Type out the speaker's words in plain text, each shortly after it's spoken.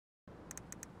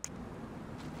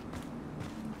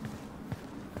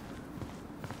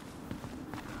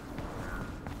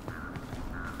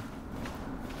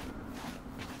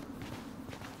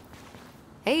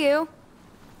Hey, you.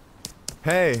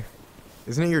 Hey,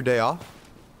 isn't it your day off?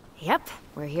 Yep,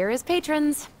 we're here as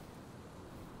patrons.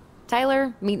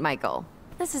 Tyler, meet Michael.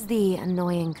 This is the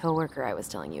annoying coworker I was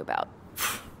telling you about.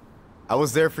 I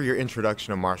was there for your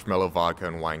introduction to marshmallow vodka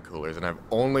and wine coolers, and I've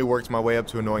only worked my way up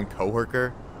to annoying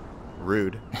coworker.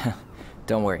 Rude.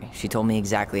 Don't worry, she told me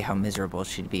exactly how miserable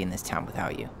she'd be in this town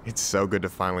without you. It's so good to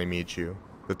finally meet you.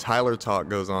 The Tyler talk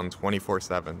goes on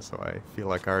 24/7, so I feel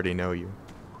like I already know you.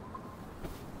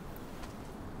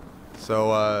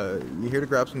 So, you here to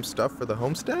grab some stuff for the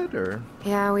homestead, or?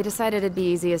 Yeah, we decided it'd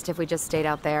be easiest if we just stayed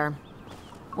out there.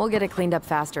 We'll get it cleaned up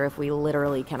faster if we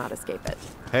literally cannot escape it.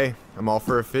 Hey, I'm all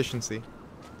for efficiency.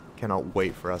 Cannot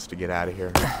wait for us to get out of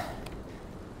here.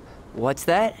 What's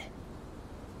that?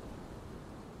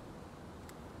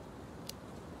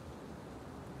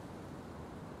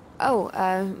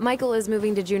 Oh, Michael is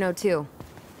moving to Juneau too.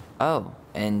 Oh,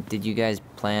 and did you guys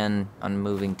plan on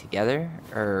moving together,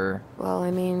 or? Well, I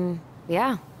mean,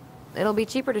 yeah. It'll be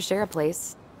cheaper to share a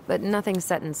place, but nothing's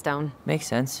set in stone. Makes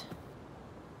sense.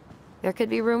 There could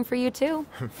be room for you too.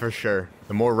 For sure.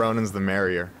 The more Ronans, the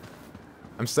merrier.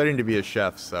 I'm studying to be a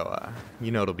chef, so,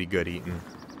 you know it'll be good eating.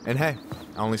 And hey,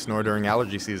 I only snore during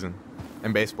allergy season.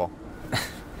 And baseball.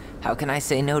 How can I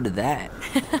say no to that?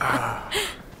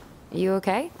 You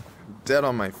okay? Dead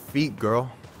on my feet,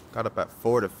 girl. Got up at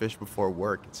 4 to fish before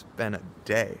work. It's been a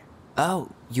day. Oh,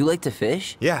 you like to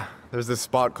fish? Yeah, there's this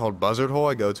spot called Buzzard Hole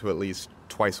I go to at least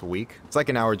twice a week. It's like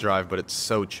an hour drive, but it's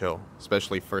so chill,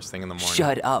 especially first thing in the morning.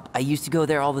 Shut up. I used to go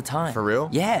there all the time. For real?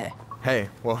 Yeah. Hey,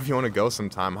 well, if you want to go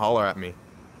sometime, holler at me.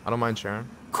 I don't mind sharing.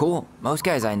 Cool. Most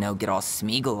guys I know get all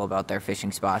Smeagol about their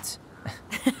fishing spots.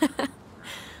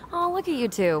 Oh, look at you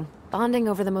two. Bonding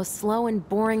over the most slow and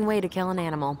boring way to kill an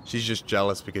animal. She's just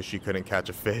jealous because she couldn't catch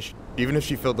a fish, even if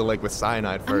she filled the lake with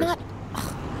cyanide first.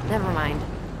 Ugh, never mind.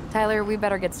 Tyler, we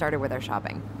better get started with our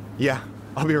shopping. Yeah,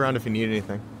 I'll be around if you need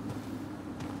anything.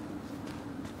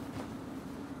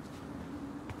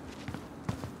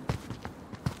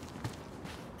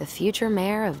 The future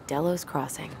mayor of Delos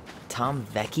Crossing. Tom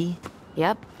Vecchi?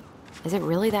 Yep. Is it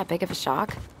really that big of a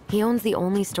shock? He owns the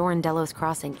only store in Delos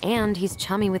Crossing, and he's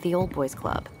chummy with the Old Boys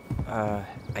Club.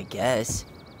 I guess.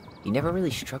 He never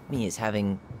really struck me as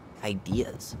having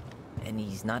ideas. And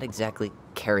he's not exactly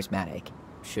charismatic.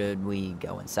 Should we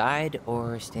go inside,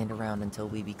 or stand around until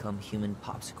we become human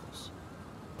popsicles?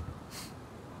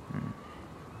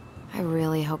 I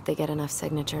really hope they get enough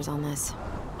signatures on this.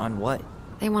 On what?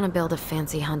 They want to build a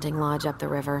fancy hunting lodge up the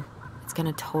river. It's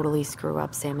gonna totally screw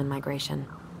up salmon migration.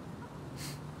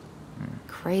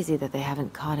 Crazy that they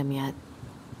haven't caught him yet.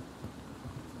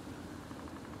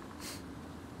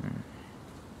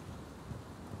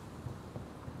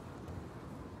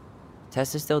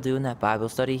 Tessa's still doing that Bible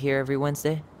study here every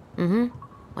Wednesday? Mm-hmm.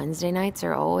 Wednesday nights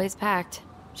are always packed.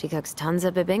 She cooks tons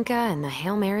of bibinka and the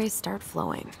Hail Marys start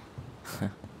flowing.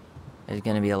 There's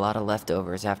gonna be a lot of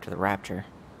leftovers after the rapture.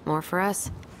 More for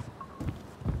us.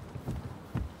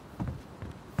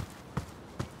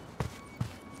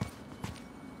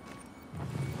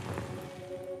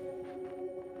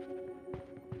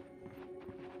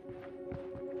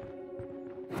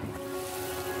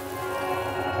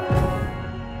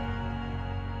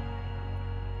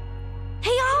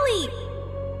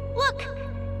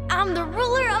 I'm the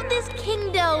ruler of this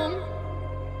kingdom.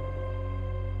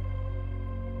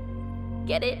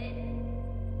 Get it?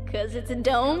 'Cause it's a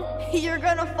dome? You're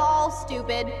gonna fall,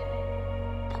 stupid.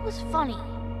 That was funny.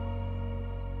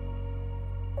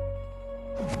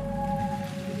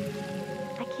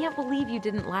 I can't believe you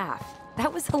didn't laugh.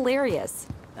 That was hilarious.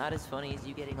 Not as funny as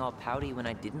you getting all pouty when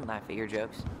I didn't laugh at your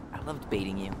jokes. I loved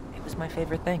baiting you. It was my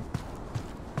favorite thing.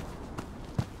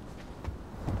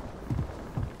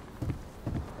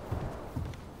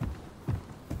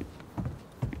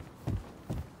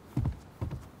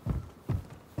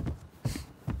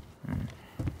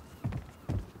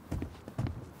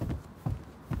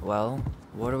 Well,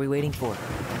 what are we waiting for?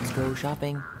 Let's go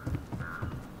shopping.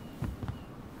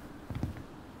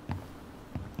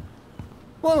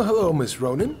 Well, hello, Miss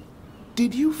Ronan.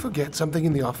 Did you forget something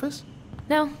in the office?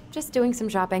 No, just doing some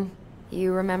shopping.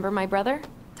 You remember my brother,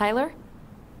 Tyler?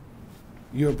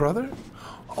 Your brother?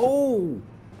 Oh,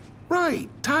 right,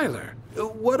 Tyler.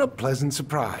 What a pleasant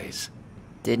surprise.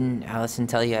 Didn't Alyson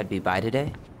tell you I'd be by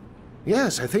today?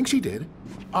 Yes, I think she did.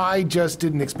 I just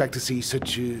didn't expect to see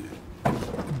such a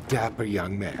dapper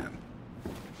young man.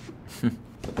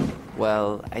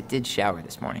 Well, I did shower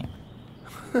this morning.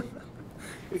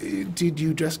 Did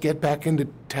you just get back into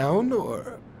town,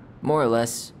 or...? More or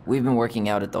less. We've been working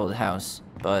out at the old house,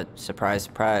 but surprise,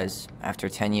 surprise, after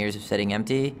 10 years of sitting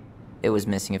empty, it was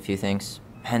missing a few things,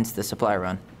 hence the supply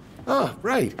run. Ah,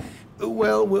 right.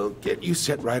 Well, we'll get you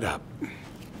set right up.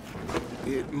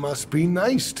 It must be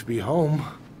nice to be home.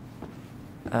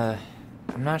 I'm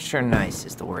not sure nice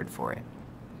is the word for it.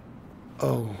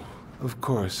 Oh, of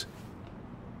course.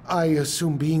 I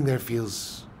assume being there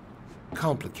feels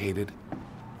complicated.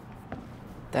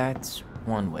 That's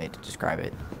one way to describe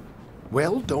it.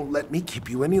 Well, don't let me keep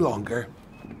you any longer.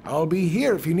 I'll be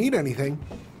here if you need anything.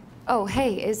 Oh,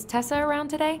 hey, is Tessa around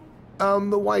today?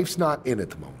 The wife's not in at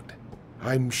the moment.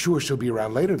 I'm sure she'll be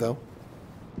around later, though.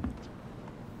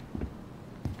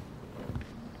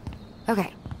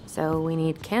 Okay, so we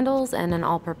need candles and an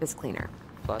all-purpose cleaner.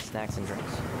 Plus snacks and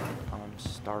drinks. I'm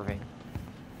starving.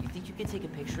 You think you could take a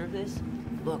picture of this?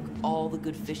 Look, all the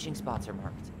good fishing spots are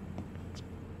marked.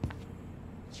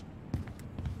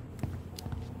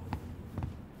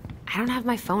 I don't have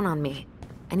my phone on me.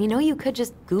 And you know you could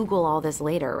just Google all this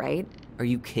later, right? Are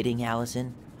you kidding,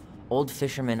 Allison? Old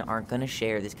fishermen aren't gonna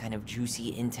share this kind of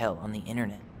juicy intel on the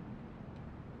internet.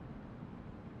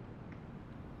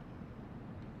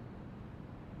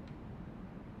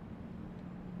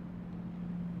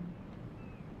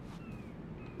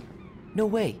 No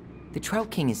way. The Trout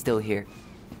King is still here.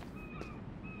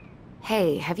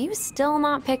 Hey, have you still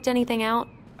not picked anything out?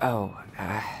 Oh,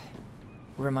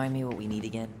 remind me what we need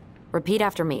again? Repeat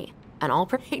after me. An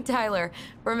all-purpose... Tyler,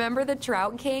 remember the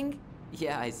Trout King?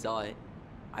 Yeah, I saw it.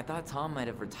 I thought Tom might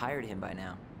have retired him by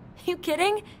now. You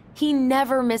kidding? He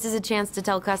never misses a chance to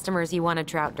tell customers he won a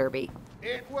trout derby.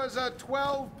 It was a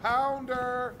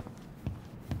 12-pounder!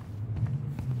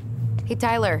 Hey,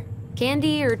 Tyler,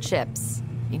 candy or chips?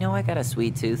 You know I got a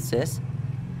sweet tooth, sis.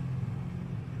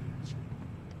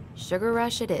 Sugar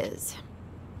Rush it is.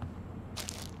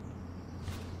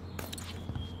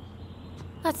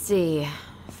 Let's see.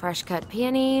 Fresh cut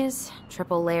peonies,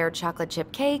 triple layer chocolate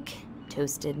chip cake,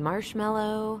 toasted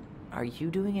marshmallow. Are you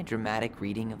doing a dramatic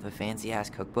reading of the fancy-ass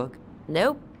cookbook?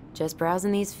 Nope, just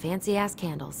browsing these fancy-ass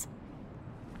candles.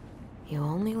 You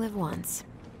only live once.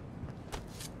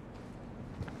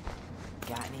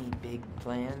 Got any big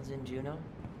plans in Juneau?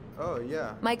 Oh,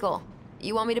 yeah. Michael,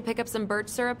 you want me to pick up some birch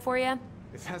syrup for you?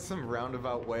 Is that some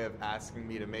roundabout way of asking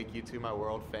me to make you two my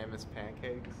world-famous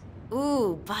pancakes?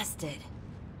 Ooh, busted.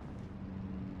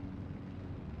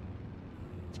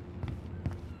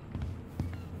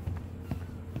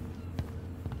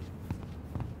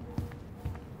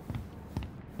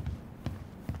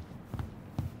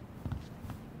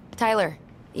 Tyler,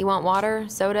 you want water,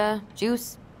 soda,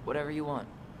 juice? Whatever you want.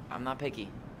 I'm not picky.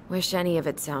 Wish any of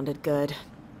it sounded good.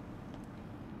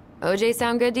 OJ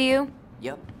sound good to you?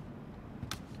 Yep.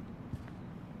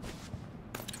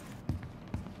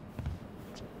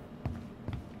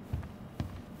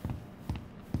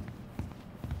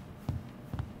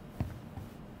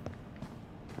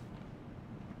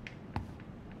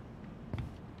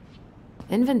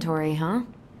 Inventory, huh?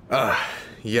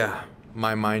 Yeah.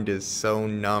 My mind is so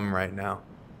numb right now.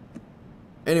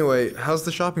 Anyway, how's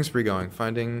the shopping spree going?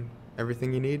 Finding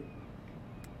everything you need?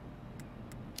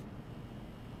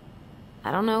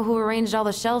 I don't know who arranged all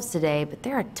the shelves today, but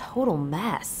they're a total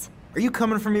mess. Are you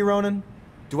coming for me, Ronan?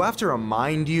 Do I have to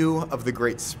remind you of the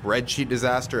great spreadsheet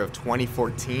disaster of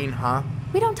 2014, huh?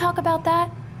 We don't talk about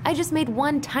that. I just made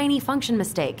one tiny function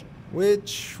mistake.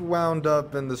 Which wound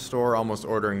up in the store almost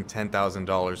ordering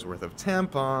 $10,000 worth of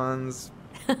tampons.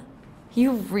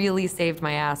 You really saved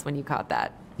my ass when you caught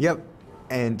that. Yep,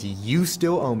 and you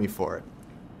still owe me for it.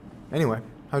 Anyway,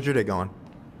 how's your day going?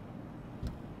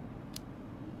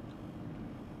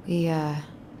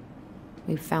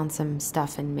 We found some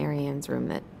stuff in Marianne's room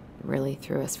that really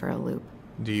threw us for a loop.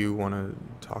 Do you want to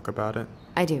talk about it?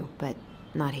 I do, but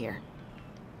not here.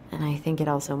 And I think it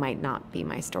also might not be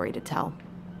my story to tell.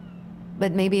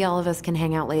 But maybe all of us can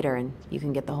hang out later and you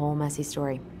can get the whole messy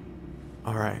story.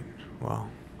 All right, well,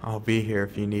 I'll be here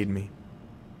if you need me.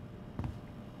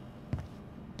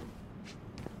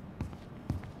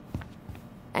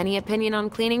 Any opinion on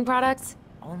cleaning products?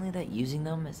 Only that using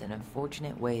them is an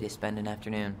unfortunate way to spend an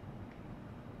afternoon.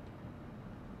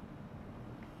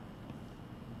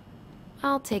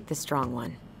 I'll take the strong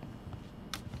one.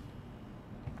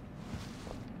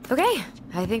 Okay,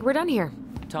 I think we're done here.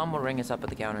 Tom will ring us up at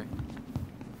the counter.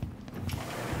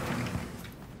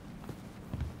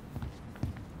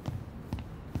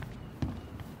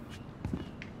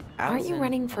 Aren't you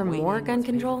running for more gun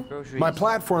control? My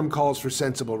platform calls for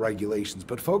sensible regulations,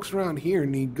 but folks around here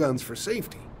need guns for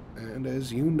safety. And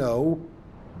as you know,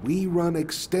 we run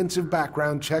extensive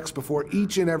background checks before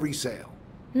each and every sale.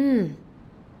 Will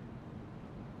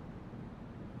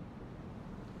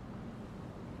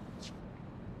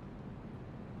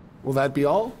that be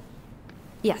all?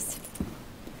 Yes.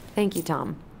 Thank you,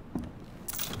 Tom.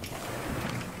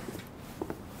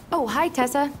 Oh, hi,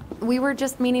 Tessa. We were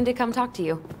just meaning to come talk to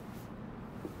you.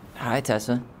 Hi,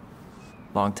 Tessa.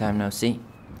 Long time no see.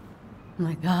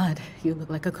 My God, you look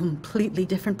like a completely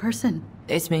different person.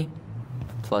 It's me.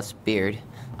 Plus beard.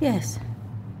 Yes.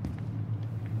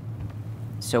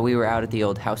 So we were out at the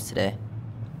old house today.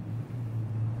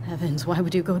 Heavens, why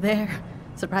would you go there?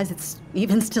 Surprised it's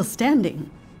even still standing.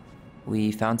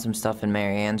 We found some stuff in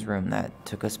Mary Ann's room that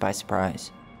took us by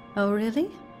surprise. Oh, really?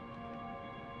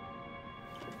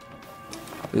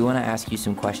 We want to ask you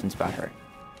some questions about her.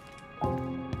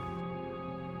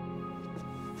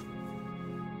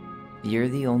 You're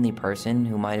the only person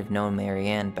who might have known Mary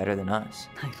Ann better than us.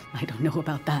 I don't know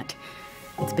about that.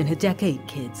 It's been a decade,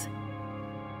 kids.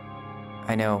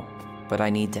 I know, but I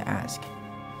need to ask.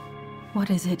 What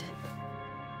is it?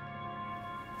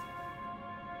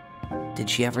 Did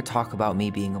she ever talk about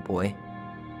me being a boy?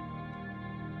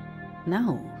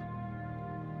 No.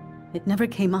 It never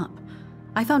came up.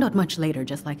 I found out much later,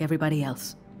 just like everybody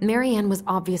else. Mary Ann was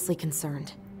obviously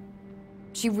concerned.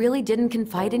 She really didn't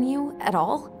confide in you at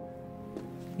all?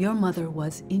 Your mother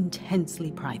was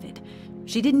intensely private.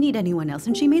 She didn't need anyone else,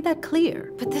 and she made that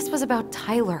clear. But this was about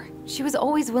Tyler. She was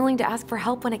always willing to ask for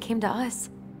help when it came to us.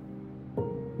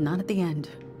 Not at the end.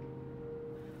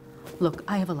 Look,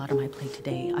 I have a lot on my plate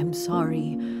today. I'm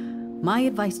sorry. My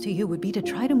advice to you would be to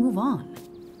try to move on.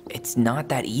 It's not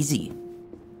that easy.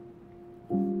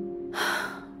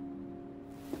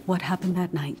 What happened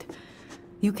that night?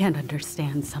 You can't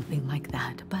understand something like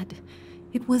that, but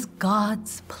it was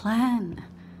God's plan.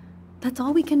 That's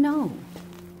all we can know.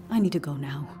 I need to go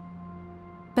now.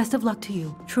 Best of luck to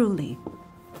you, truly.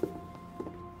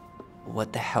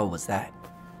 What the hell was that?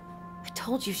 I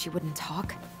told you she wouldn't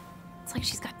talk. It's like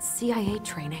she's got CIA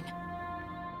training.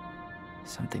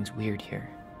 Something's weird here.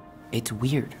 It's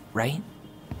weird, right?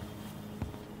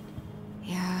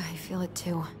 Yeah, I feel it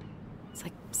too. It's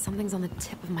like something's on the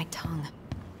tip of my tongue.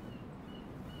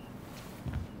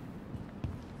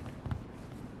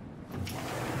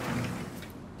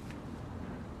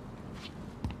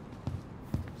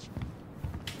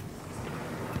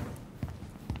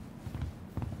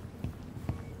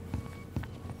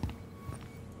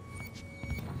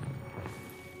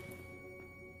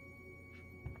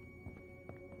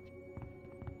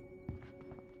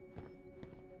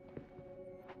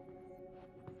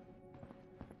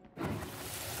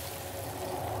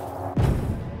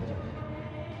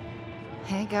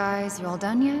 Hey guys, you all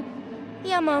done yet?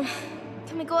 Yeah, Mom.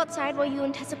 Can we go outside while you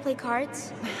and Tessa play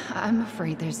cards? I'm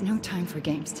afraid there's no time for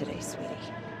games today, sweetie.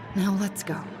 Now let's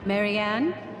go. Mary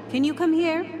Ann, can you come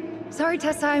here? Sorry,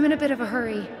 Tessa, I'm in a bit of a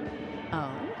hurry.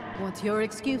 Oh, what's your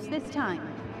excuse this time?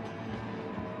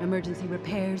 Emergency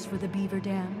repairs for the beaver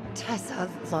dam? Tessa,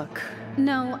 look.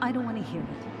 No, I don't want to hear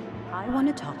it. I want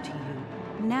to talk to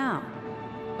you now.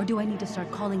 Or do I need to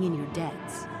start calling in your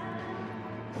debts?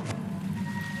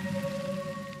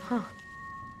 Huh.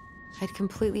 I'd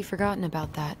completely forgotten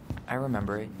about that. I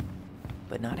remember it,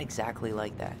 but not exactly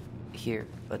like that. Here,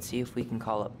 let's see if we can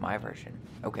call up my version,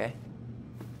 okay?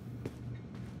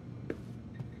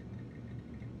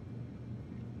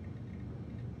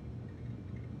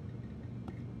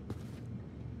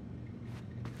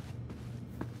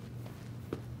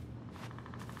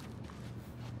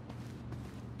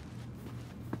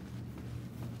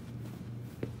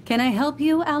 Can I help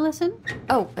you, Alyson?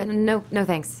 Oh, no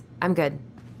thanks. I'm good.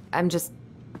 I'm just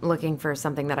looking for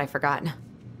something that I forgot.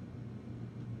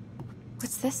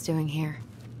 What's this doing here?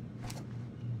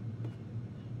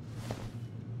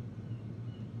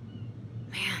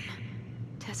 Man,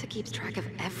 Tessa keeps track of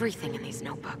everything in these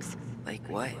notebooks. Like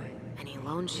what? Any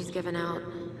loans she's given out,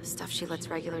 the stuff she lets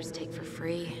regulars take for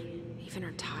free, even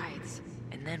her tithes.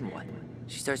 And then what?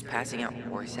 She starts passing out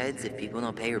horse heads if people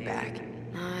don't pay her back?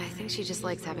 I think she just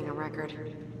likes having a record.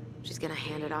 She's gonna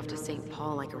hand it off to St.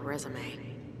 Paul like a resume.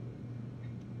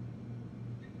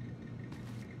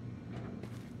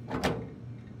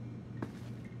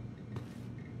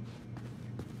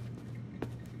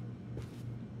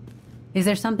 Is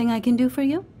there something I can do for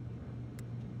you?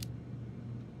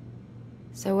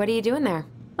 So what are you doing there?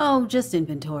 Oh, just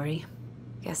inventory.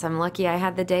 Guess I'm lucky I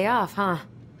had the day off, huh?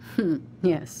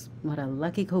 Yes, what a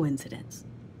lucky coincidence.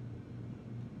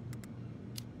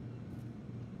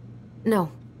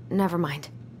 No, never mind.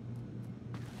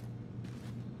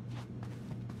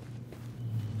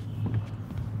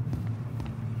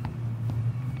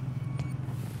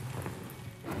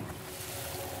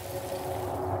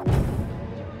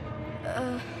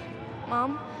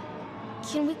 Mom?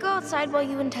 Can we go outside while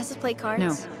you and Tessa play cards?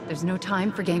 No, there's no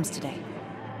time for games today.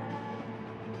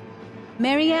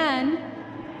 Mary Ann,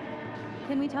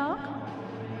 can we talk?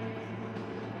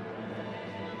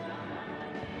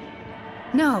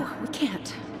 No, we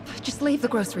can't. Just leave the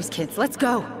groceries, kids. Let's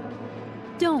go.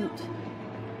 Don't.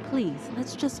 Please,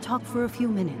 let's just talk for a few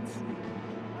minutes.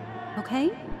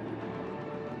 Okay?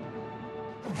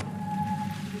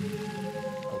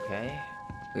 Okay.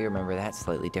 We remember that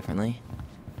slightly differently.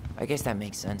 I guess that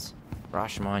makes sense.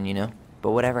 Rashomon, you know?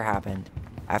 But whatever happened,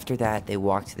 after that, they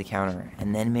walked to the counter,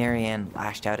 and then Marianne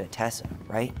lashed out at Tessa,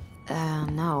 right?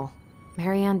 No.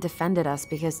 Marianne defended us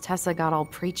because Tessa got all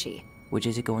preachy. Which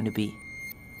is it going to be?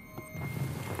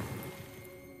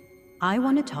 I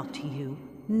want to talk to you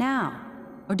now.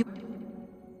 Or do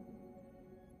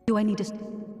I need to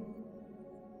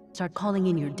start calling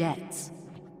in your debts?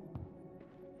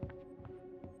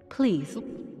 Please.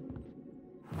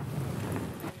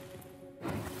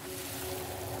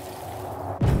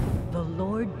 The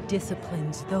Lord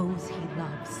disciplines those he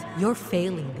loves. You're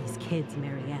failing these kids,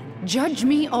 Marianne. Judge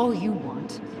me all you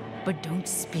want, but don't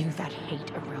spew that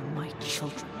hate around my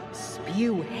children.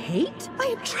 Spew hate? I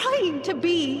am trying to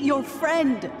be your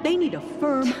friend. They need a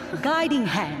firm, guiding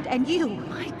hand, and you...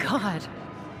 My God.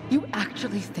 You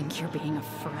actually think you're being a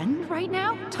friend right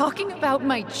now? Talking about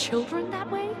my children that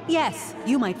way? Yes,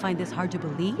 you might find this hard to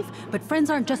believe, but friends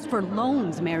aren't just for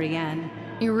loans, Marianne.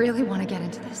 You really want to get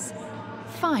into this?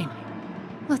 Fine.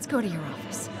 Let's go to your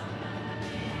office.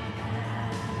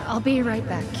 I'll be right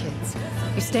back, kids.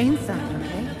 You stay inside,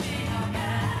 okay?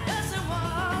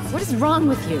 What is wrong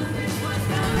with you?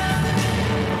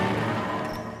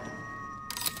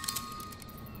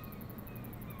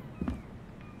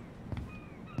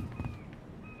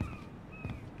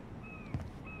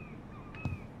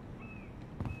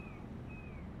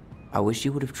 I wish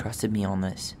you would have trusted me on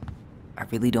this. I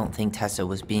really don't think Tessa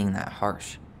was being that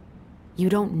harsh. You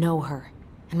don't know her.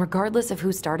 And regardless of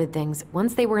who started things,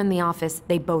 once they were in the office,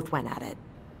 they both went at it.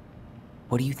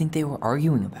 What do you think they were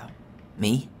arguing about?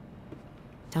 Me?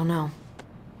 Don't know.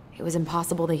 It was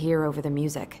impossible to hear over the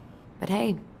music. But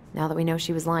hey, now that we know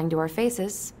she was lying to our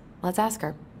faces, let's ask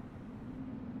her.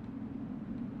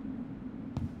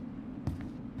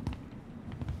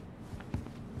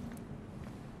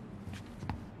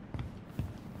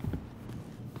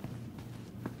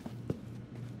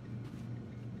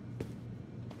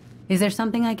 Is there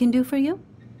something I can do for you?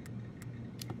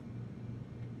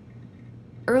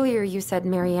 Earlier you said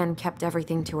Marianne kept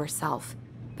everything to herself.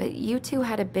 But you two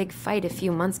had a big fight a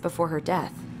few months before her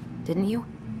death, didn't you?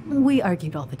 We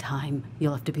argued all the time.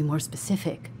 You'll have to be more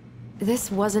specific. This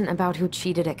wasn't about who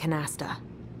cheated at Canasta.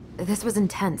 This was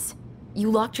intense. You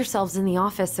locked yourselves in the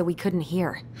office so we couldn't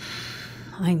hear.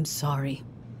 I'm sorry.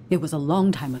 It was a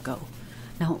long time ago.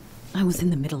 Now, I was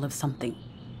in the middle of something.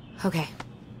 Okay.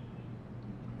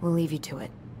 We'll leave you to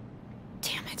it.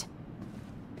 Damn it.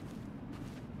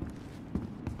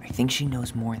 I think she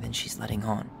knows more than she's letting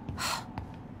on.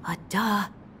 Duh.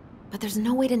 But there's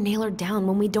no way to nail her down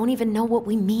when we don't even know what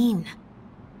we mean.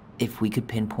 If we could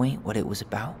pinpoint what it was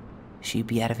about, she'd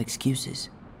be out of excuses.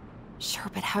 Sure,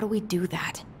 but how do we do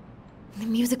that? The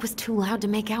music was too loud to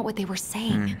make out what they were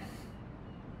saying.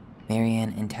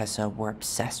 Marianne and Tessa were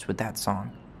obsessed with that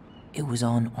song. It was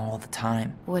on all the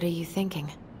time. What are you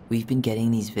thinking? We've been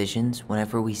getting these visions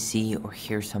whenever we see or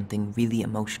hear something really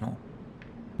emotional.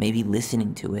 Maybe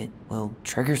listening to it will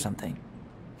trigger something.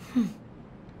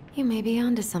 You may be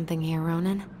onto something here,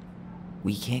 Ronan.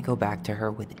 We can't go back to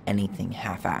her with anything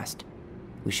half-assed.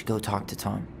 We should go talk to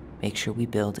Tom. Make sure we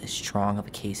build as strong of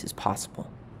a case as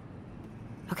possible.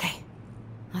 Okay.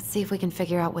 Let's see if we can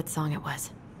figure out what song it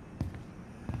was.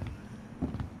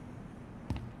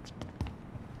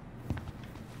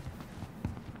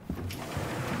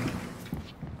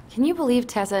 Can you believe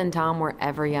Tessa and Tom were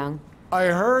ever young? I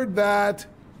heard that.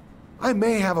 I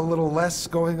may have a little less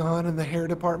going on in the hair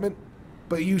department,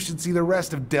 but you should see the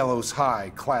rest of Delos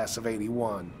High, class of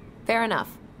 '81. Fair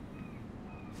enough.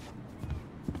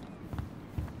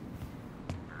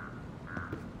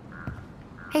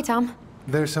 Hey, Tom.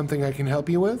 There's something I can help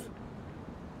you with?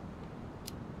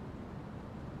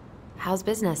 How's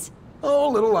business? Oh,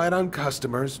 a little light on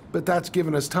customers, but that's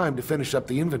given us time to finish up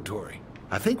the inventory.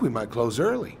 I think we might close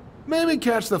early. Maybe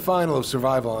catch the final of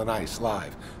Survival on Ice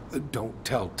live. Don't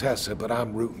tell Tessa, but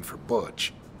I'm rooting for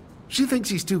Butch. She thinks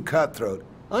he's too cutthroat.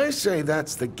 I say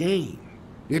that's the game.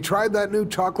 You tried that new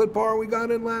chocolate bar we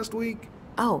got in last week?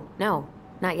 Oh, no.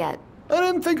 Not yet. I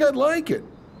didn't think I'd like it.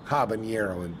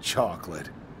 Habanero and chocolate.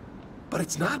 But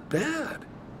it's not bad.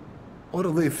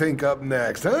 What'll they think up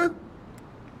next, huh?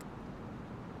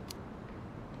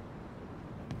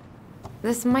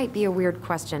 This might be a weird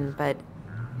question, but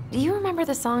do you remember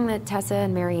the song that Tessa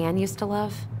and Marianne used to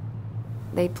love?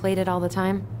 They played it all the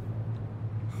time.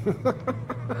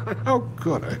 How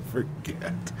could I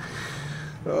forget?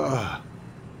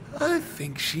 I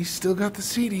think she's still got the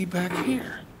CD back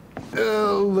here.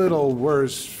 A little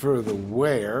worse for the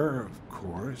wear, of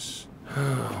course.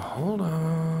 Hold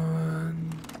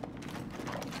on.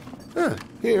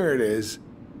 Here it is.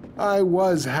 I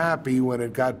was happy when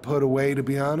it got put away, to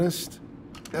be honest.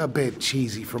 A bit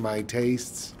cheesy for my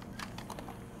tastes.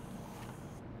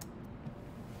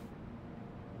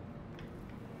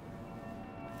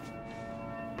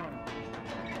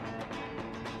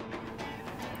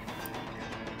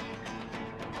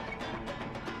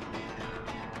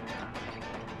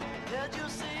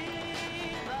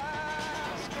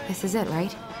 This is it,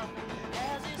 right?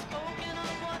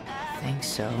 I think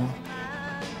so.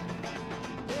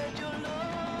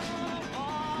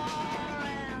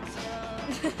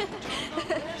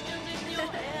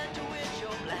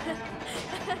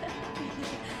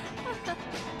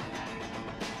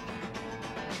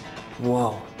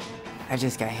 Whoa. I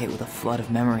just got hit with a flood of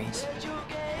memories.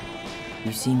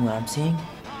 You seen what I'm seeing?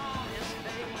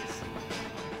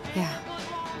 Yeah.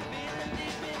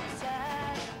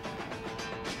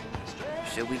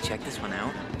 Should we check this one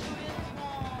out?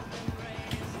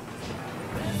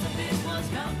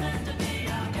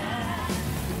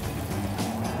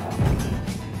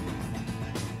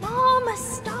 Mom,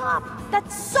 stop!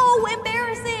 That's so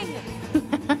embarrassing!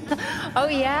 Oh,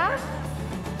 yeah?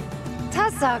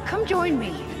 Tessa, come join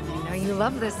me. I know you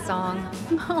love this song.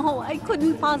 No, I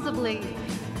couldn't possibly.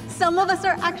 Some of us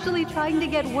are actually trying to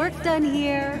get work done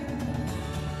here.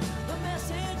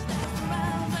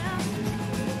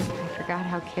 I forgot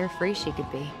how carefree she could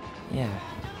be. Yeah.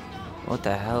 What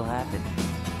the hell happened?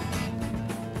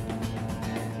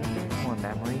 More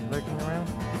memories lurking around?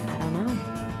 I don't know.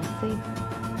 Let's see.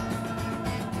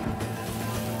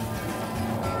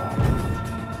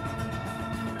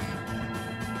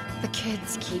 The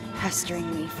kids keep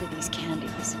pestering me for these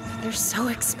candies. They're so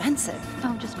expensive.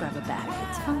 I'll just grab a bag.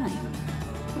 It's fine.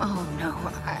 Oh, no,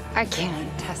 I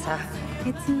can't, Tessa.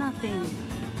 It's nothing.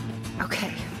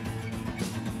 Okay.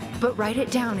 But write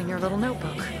it down in your little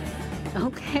notebook.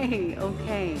 Okay,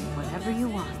 okay. Whatever you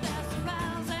want.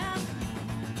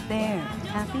 There.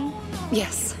 Happy?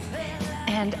 Yes.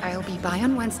 And I'll be by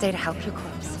on Wednesday to help you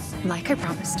close, like I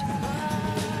promised.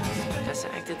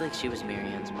 Tessa acted like she was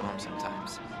Marianne's mom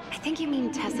sometimes. I think you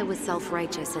mean Tessa was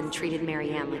self-righteous and treated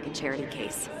Marianne like a charity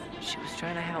case. She was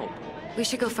trying to help. We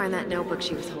should go find that notebook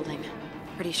she was holding.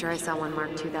 Pretty sure I saw one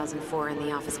marked 2004 in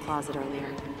the office closet earlier.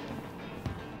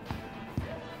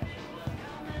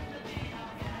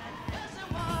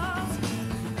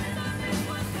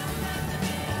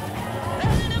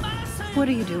 What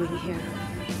are you doing here?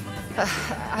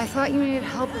 I thought you needed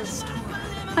help with the store.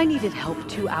 I needed help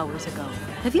 2 hours ago.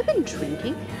 Have you been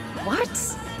drinking?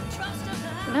 What?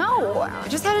 No, I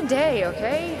just had a day,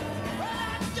 okay?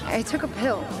 I took a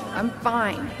pill. I'm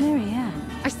fine. Marianne.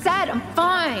 I said I'm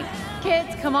fine!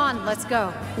 Kids, come on, let's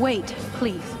go. Wait,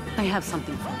 please. I have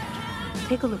something for you.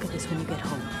 Take a look at this when you get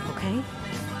home, okay?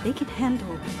 They can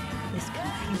handle this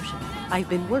confusion. I've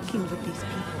been working with these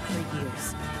people for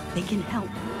years. They can help.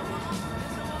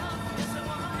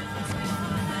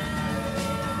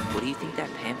 What do you think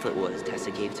that pamphlet was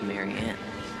Tessa gave to Marianne?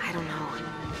 I don't know.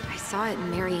 I saw it in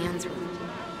Marianne's room.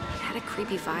 It had a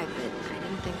creepy vibe, but I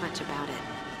didn't think much about it.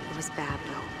 It was bad,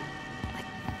 though. Like,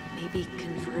 maybe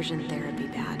conversion therapy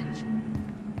bad.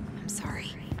 I'm sorry.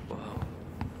 Whoa.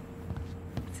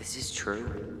 If this is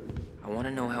true, I want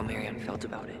to know how Marianne felt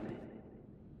about it.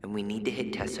 And we need to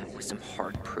hit Tessa with some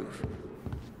hard proof.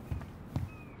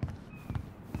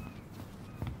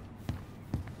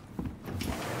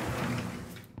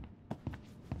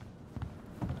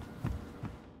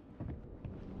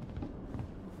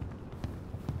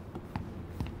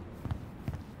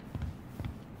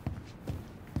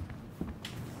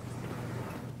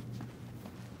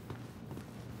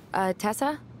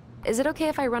 Tessa? Is it okay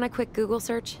if I run a quick Google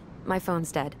search? My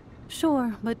phone's dead.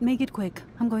 Sure, but make it quick.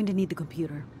 I'm going to need the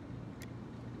computer.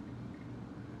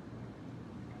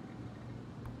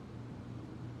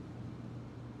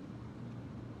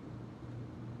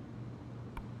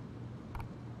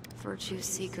 Virtue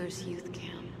Seekers Youth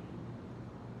Camp.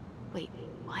 Wait,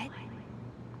 what?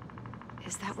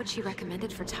 Is that what she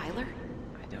recommended for Tyler?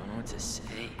 I don't know what to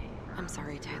say. I'm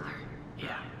sorry, Tyler.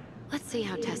 Yeah. Let's see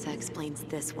how Tessa explains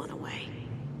this one away.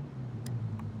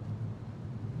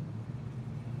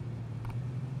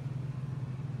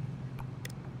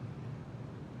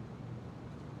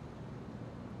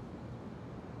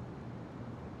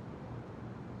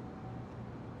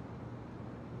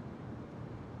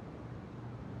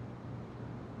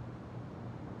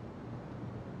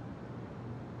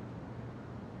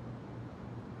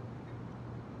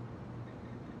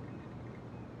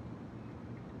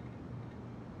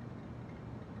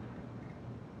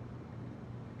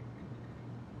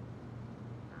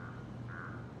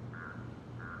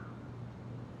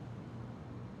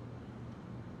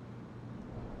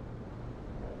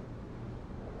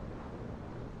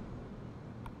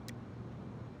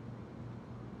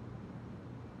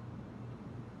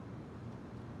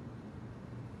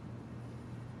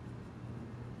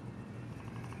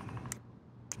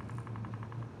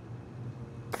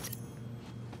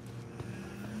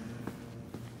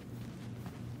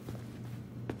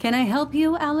 Can I help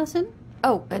you, Alyson?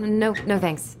 Oh, no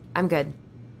thanks. I'm good.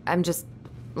 I'm just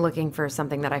looking for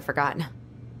something that I forgot.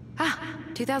 Ah,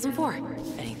 2004.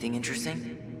 Anything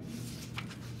interesting?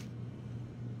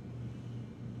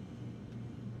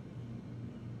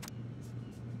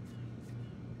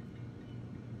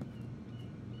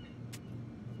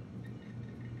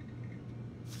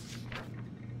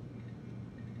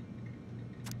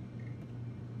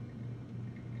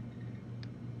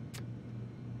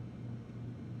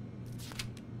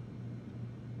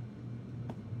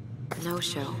 No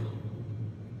show.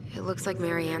 It looks like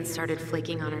Marianne started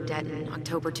flaking on her debt in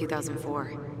October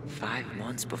 2004. 5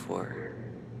 months before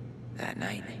that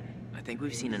night. I think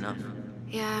we've seen enough.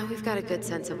 Yeah, we've got a good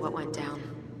sense of what went down.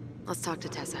 Let's talk to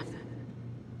Tessa.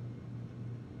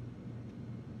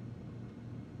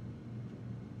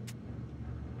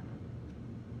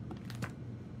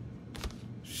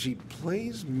 She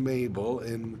plays Mabel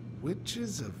in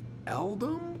Witches of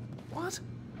Eldom? What?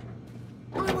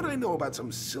 Why would I know about some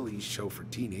silly show for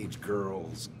teenage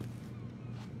girls?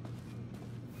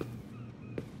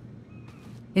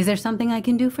 Is there something I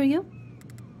can do for you?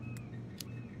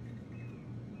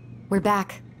 We're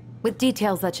back, with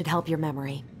details that should help your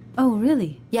memory. Oh,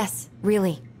 really? Yes,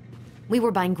 really. We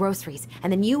were buying groceries,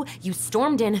 and then you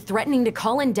stormed in, threatening to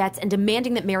call in debts and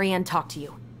demanding that Marianne talk to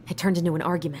you. It turned into an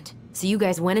argument. So you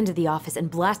guys went into the office and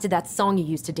blasted that song you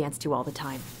used to dance to all the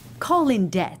time. Call in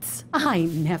debts? I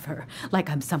never. Like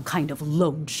I'm some kind of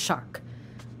loan shark.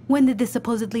 When did this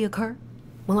supposedly occur?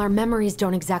 Well, our memories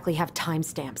don't exactly have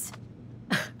timestamps.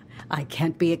 I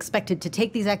can't be expected to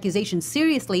take these accusations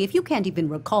seriously if you can't even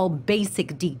recall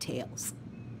basic details.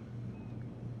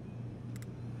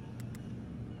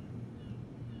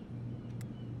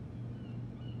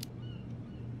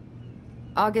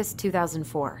 August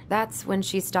 2004. That's when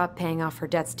she stopped paying off her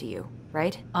debts to you,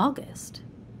 right? August?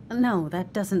 No,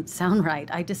 that doesn't sound right.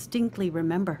 I distinctly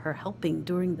remember her helping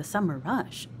during the summer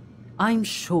rush. I'm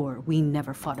sure we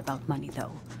never fought about money,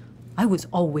 though. I was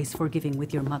always forgiving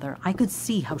with your mother. I could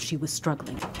see how she was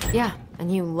struggling. Yeah,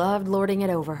 and you loved lording it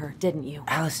over her, didn't you?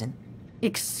 Alyson.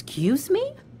 Excuse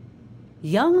me?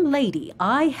 Young lady,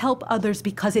 I help others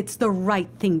because it's the right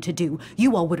thing to do.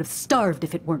 You all would have starved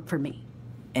if it weren't for me.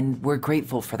 And we're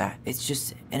grateful for that. It's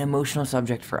just an emotional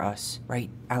subject for us, right,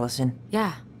 Alyson?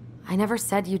 Yeah. I never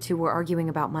said you two were arguing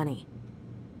about money.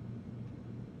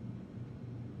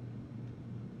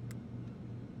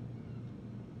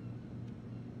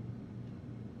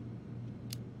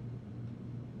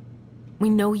 We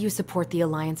know you support the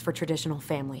Alliance for Traditional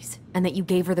Families, and that you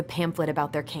gave her the pamphlet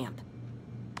about their camp.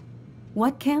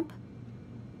 What camp?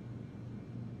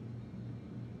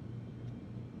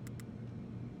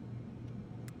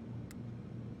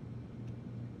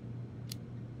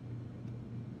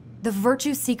 The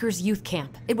Virtue Seekers Youth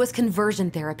Camp. It was conversion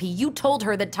therapy. You told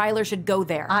her that Tyler should go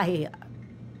there. I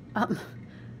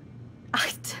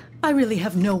really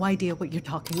have no idea what you're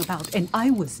talking about, and I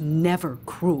was never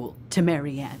cruel to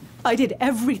Marianne. I did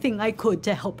everything I could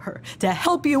to help her, to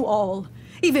help you all.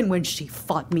 Even when she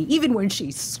fought me, even when she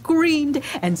screamed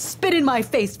and spit in my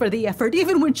face for the effort,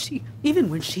 even when she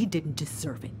didn't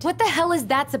deserve it. What the hell is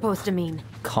that supposed to mean?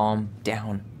 Calm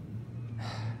down.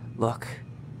 Look,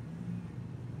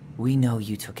 we know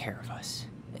you took care of us,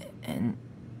 and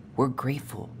we're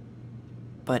grateful.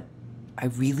 But I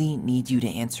really need you to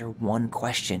answer one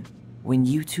question. When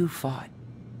you two fought,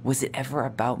 was it ever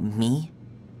about me?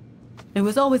 It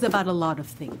was always about a lot of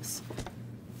things.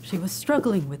 She was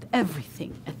struggling with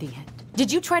everything at the end.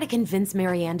 Did you try to convince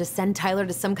Marianne to send Tyler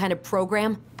to some kind of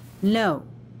program? No,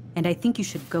 and I think you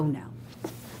should go now.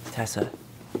 Tessa,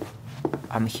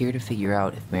 I'm here to figure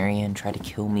out if Marianne tried to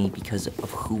kill me because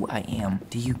of who I am.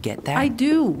 Do you get that? I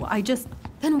do. I just...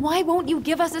 Then why won't you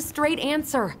give us a straight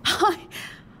answer?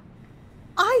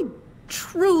 I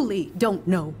truly don't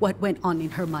know what went on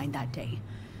in her mind that day.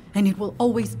 And it will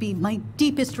always be my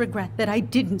deepest regret that I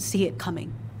didn't see it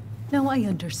coming. Now, I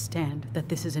understand that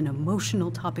this is an emotional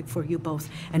topic for you both,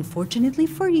 and fortunately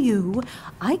for you,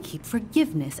 I keep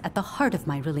forgiveness at the heart of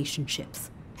my relationships.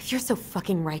 If you're so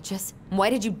fucking righteous, why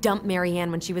did you dump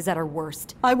Marianne when she was at her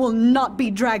worst? I will not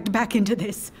be dragged back into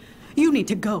this. You need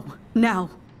to go, now.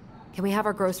 Can we have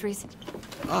our groceries?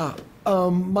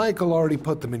 Michael already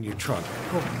put them in your trunk.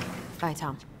 Cool. Bye,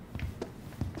 Tom.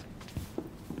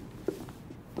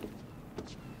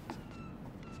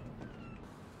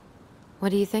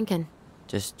 What are you thinking?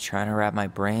 Just trying to wrap my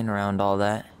brain around all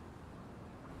that.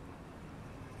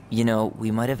 You know, we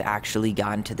might have actually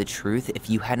gotten to the truth if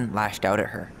you hadn't lashed out at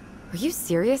her. Are you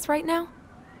serious right now?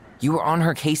 You were on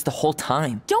her case the whole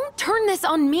time. Don't turn this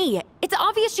on me! It's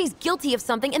obvious she's guilty of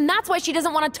something, and that's why she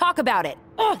doesn't want to talk about it!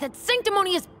 Ugh, that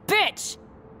sanctimonious bitch!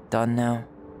 done now?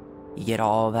 You get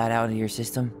all that out of your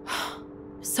system?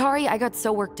 Sorry I got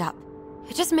so worked up.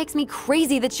 It just makes me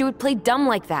crazy that she would play dumb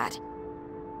like that.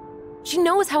 She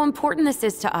knows how important this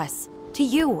is to us. To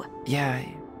you. Yeah,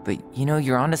 but you know,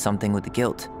 you're onto something with the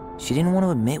guilt. She didn't want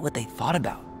to admit what they thought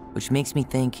about, which makes me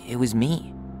think it was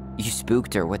me. You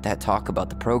spooked her with that talk about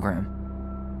the program.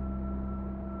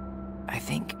 I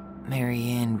think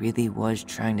Marianne really was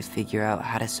trying to figure out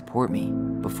how to support me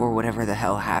before whatever the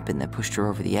hell happened that pushed her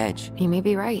over the edge. You may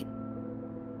be right.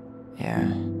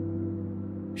 Yeah.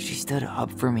 She stood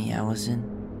up for me, Alyson.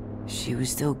 She was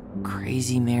still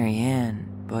crazy Marianne,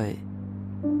 but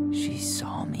she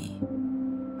saw me.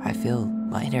 I feel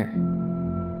lighter.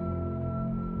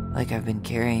 Like I've been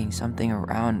carrying something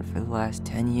around for the last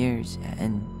 10 years,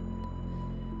 and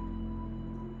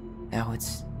now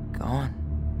it's gone.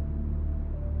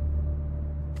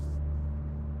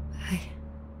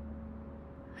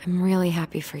 I'm really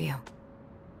happy for you.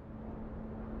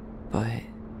 But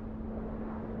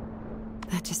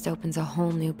that just opens a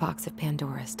whole new box of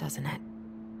Pandora's, doesn't it?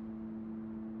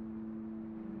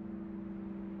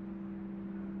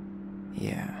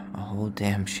 yeah, a whole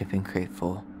damn shipping crate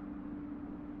full.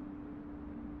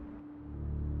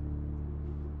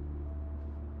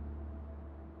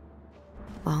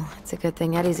 Well, it's a good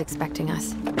thing Eddie's expecting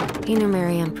us. He knew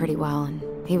Marianne pretty well, and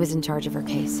he was in charge of her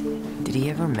case. Did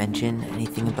he ever mention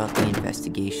anything about the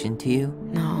investigation to you?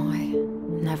 No, I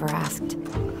never asked.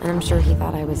 And I'm sure he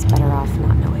thought I was better off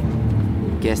not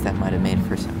knowing. Guess that might have made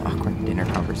for some awkward dinner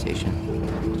conversation.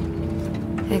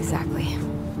 Exactly.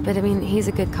 But I mean, he's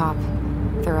a good cop.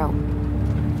 Thorough.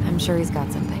 I'm sure he's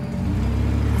got something.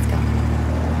 Let's go.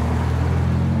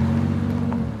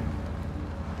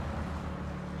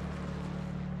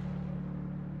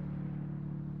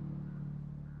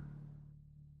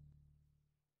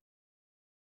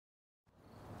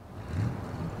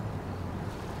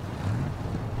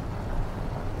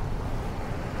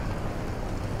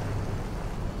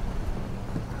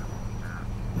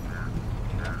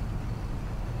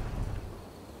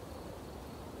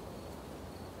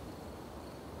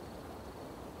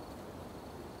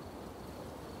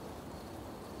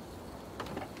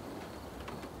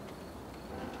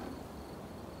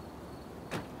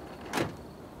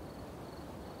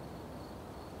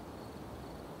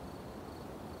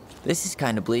 This is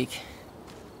kind of bleak.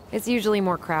 It's usually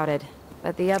more crowded,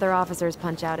 but the other officers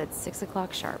punch out at 6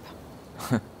 o'clock sharp.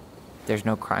 There's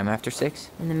no crime after 6?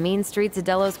 In the mean streets of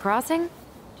Delos Crossing,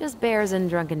 just bears and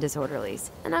drunken disorderlies.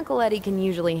 And Uncle Eddie can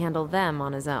usually handle them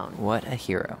on his own. What a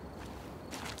hero.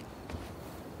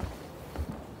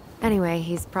 Anyway,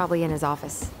 he's probably in his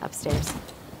office, upstairs.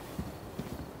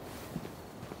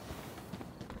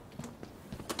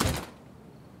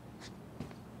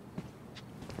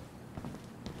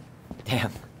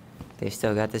 Damn, they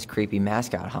still got this creepy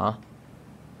mascot, huh?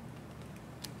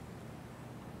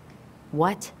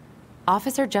 What?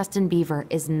 Officer Justin Beaver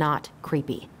is not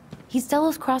creepy. He's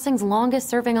Delos Crossing's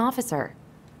longest-serving officer.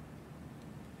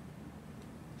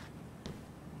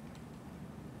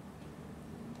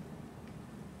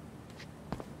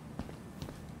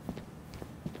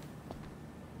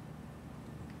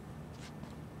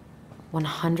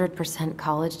 $100%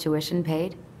 college tuition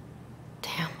paid?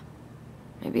 Damn.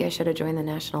 Maybe I should have joined the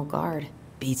National Guard.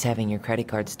 Beats having your credit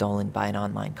card stolen by an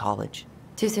online college.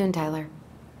 Too soon, Tyler.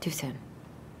 Too soon.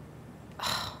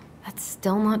 Ugh, that's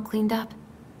still not cleaned up?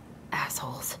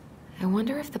 Assholes. I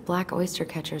wonder if the black oyster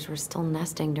catchers were still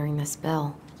nesting during the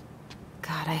spill.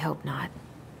 God, I hope not.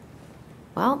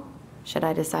 Well, should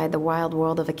I decide the wild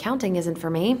world of accounting isn't for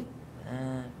me?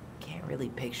 Can't really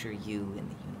picture you in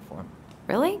the uniform.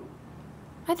 Really?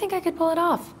 I think I could pull it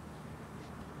off.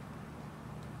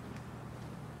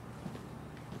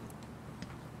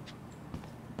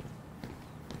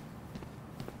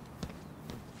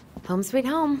 Home sweet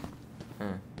home.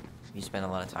 You spent a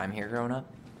lot of time here growing up?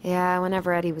 Yeah,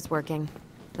 whenever Eddie was working.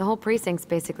 The whole precinct's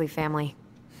basically family.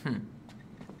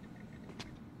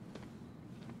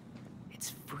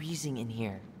 It's freezing in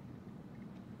here.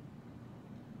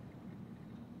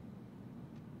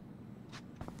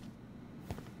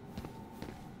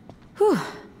 Whew,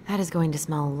 that is going to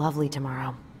smell lovely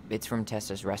tomorrow. It's from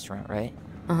Tessa's restaurant, right?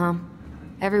 Uh-huh.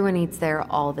 Everyone eats there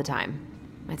all the time.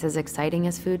 It's as exciting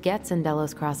as food gets in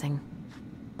Delos Crossing.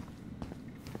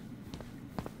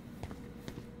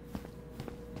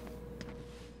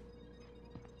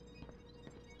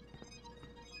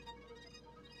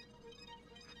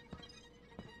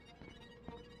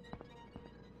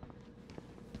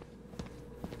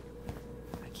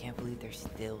 I can't believe they're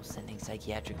still sending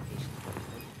psychiatric patients.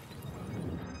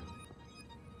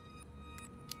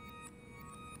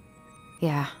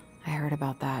 Yeah, I heard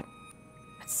about that.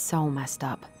 It It's so messed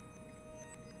up.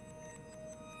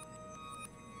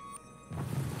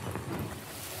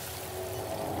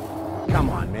 Come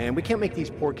on, man. We can't make these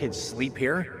poor kids sleep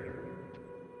here.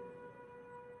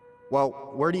 Well,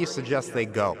 where do you suggest they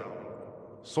go?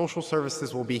 Social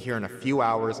services will be here in a few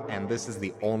hours, and this is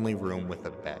the only room with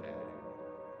a bed.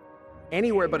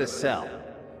 Anywhere but a cell.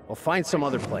 We'll find some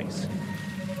other place.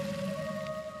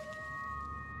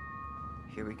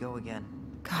 Here we go again.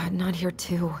 God, not here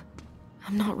too.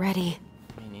 I'm not ready.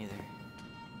 Me neither.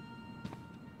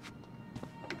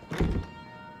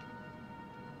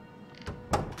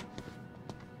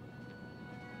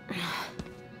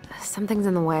 Something's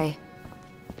in the way.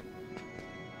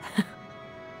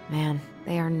 Man,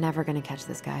 they are never gonna catch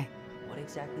this guy. What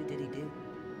exactly did he do?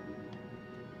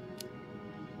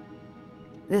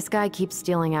 This guy keeps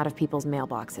stealing out of people's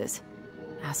mailboxes.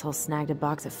 Asshole snagged a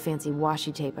box of fancy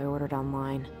washi tape I ordered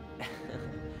online.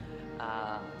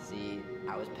 See,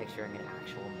 I was picturing an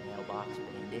actual mailbox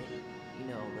bandit. You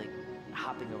know, like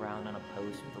hopping around on a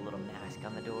post with a little mask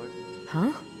on the door.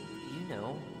 Huh? You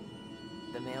know,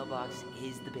 the mailbox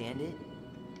is the bandit.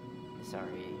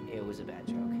 Sorry, it was a bad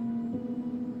joke.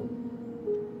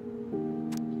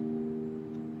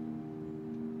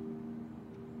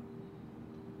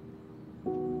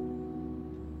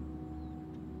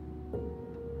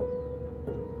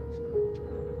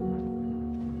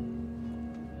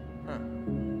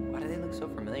 So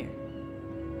familiar.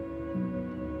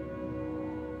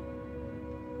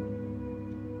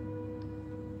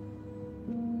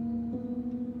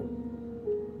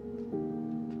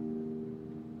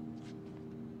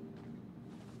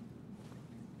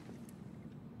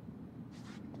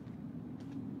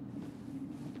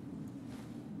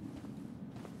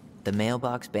 The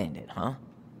mailbox bandit, huh?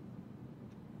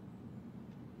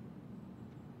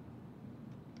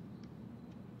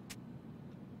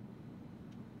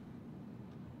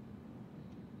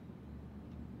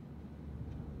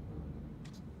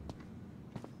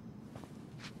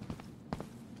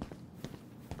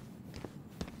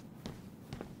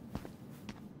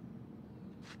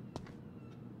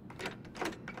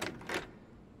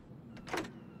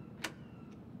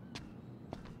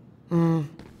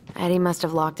 Eddie must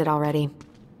have locked it already.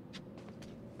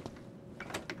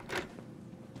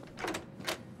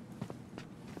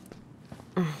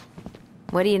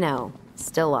 What do you know?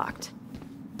 Still locked.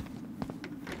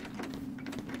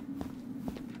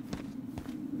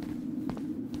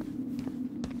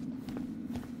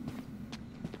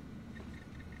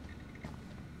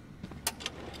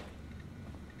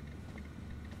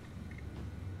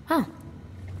 Huh.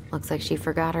 Looks like she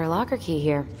forgot her locker key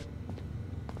here.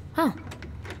 Huh.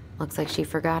 Looks like she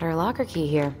forgot her locker key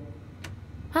here.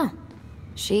 Huh.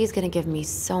 She's gonna give me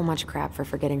so much crap for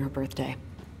forgetting her birthday.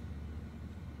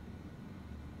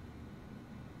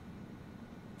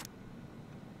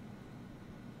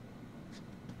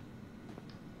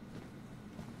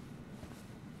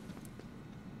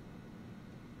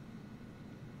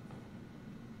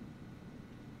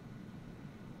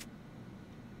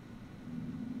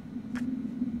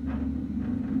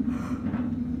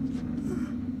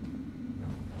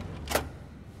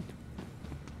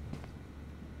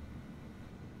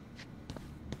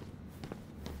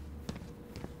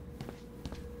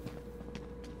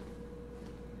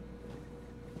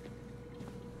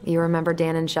 You remember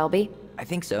Dan and Shelby? I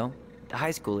think so. The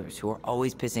high schoolers who were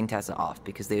always pissing Tessa off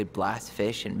because they would blast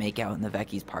fish and make out in the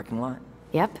Vecchi's parking lot.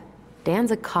 Yep.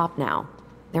 Dan's a cop now.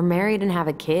 They're married and have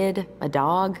a kid, a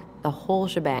dog, the whole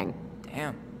shebang.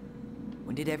 Damn.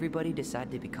 When did everybody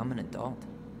decide to become an adult?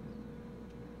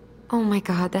 Oh my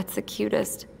god, that's the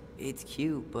cutest. It's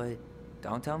cute, but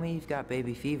don't tell me you've got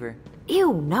baby fever.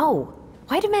 Ew, no.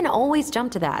 Why do men always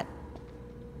jump to that?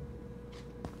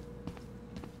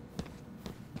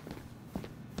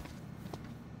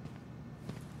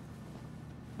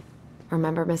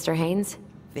 Remember Mr. Haynes?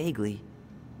 Vaguely.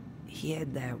 He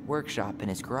had that workshop in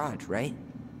his garage, right?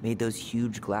 Made those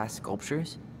huge glass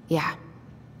sculptures? Yeah.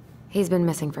 He's been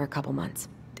missing for a couple months.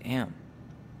 Damn.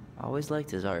 Always liked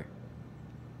his art.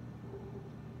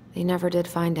 They never did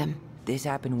find him. This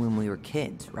happened when we were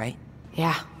kids, right?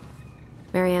 Yeah.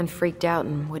 Marianne freaked out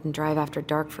and wouldn't drive after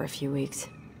dark for a few weeks.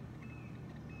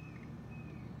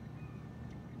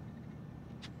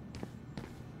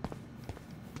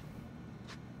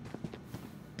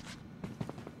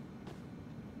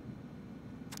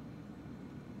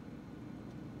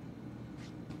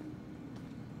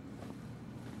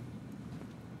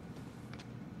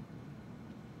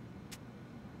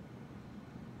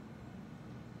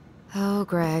 Oh,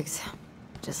 Greg's.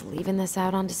 Just leaving this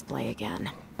out on display again.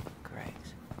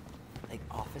 Greg's. Like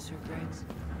Officer Greg's?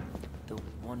 The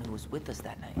one who was with us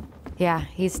that night. Yeah,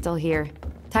 he's still here.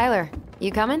 Tyler,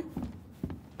 you coming?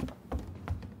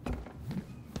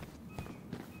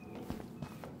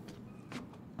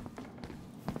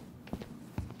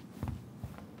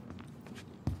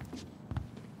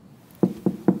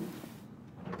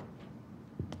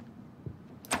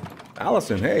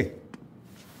 Alyson, hey.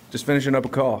 Just finishing up a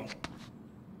call.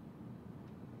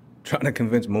 Trying to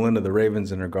convince Melinda the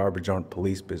Ravens and her garbage aren't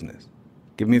police business.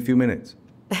 Give me a few minutes.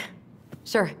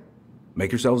 Sure.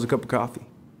 Make yourselves a cup of coffee.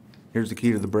 Here's the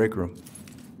key to the break room.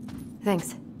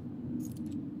 Thanks.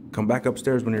 Come back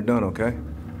upstairs when you're done, okay?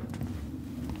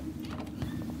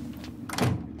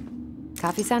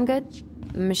 Coffee sound good?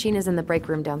 The machine is in the break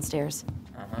room downstairs.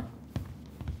 Uh-huh.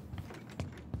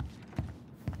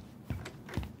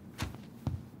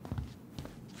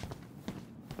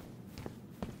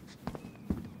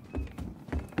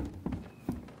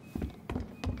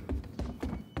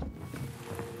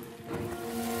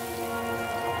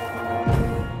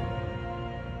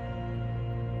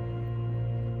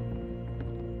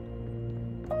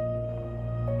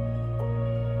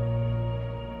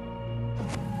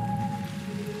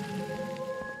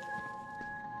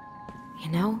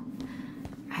 You know,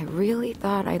 I really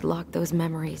thought I'd locked those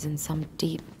memories in some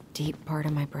deep, deep part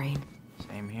of my brain.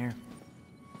 Same here.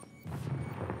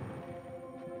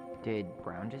 Did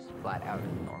Brown just flat out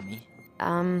ignore me?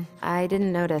 I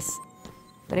didn't notice.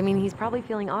 But I mean, he's probably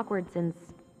feeling awkward since,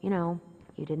 you know,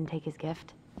 you didn't take his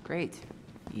gift. Great.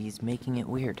 He's making it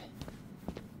weird.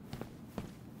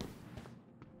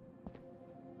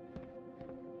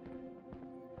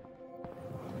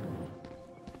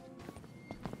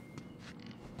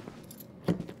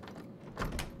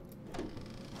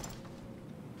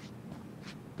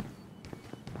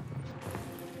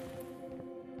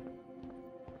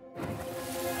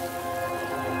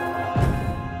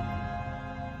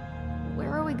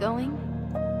 Where are we going?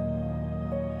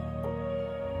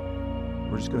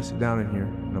 We're just gonna sit down in here,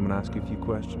 and I'm gonna ask you a few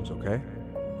questions, okay?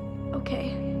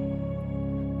 Okay.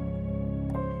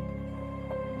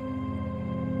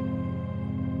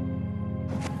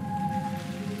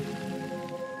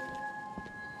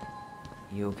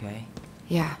 You okay?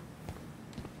 Yeah.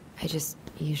 I just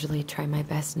usually try my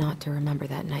best not to remember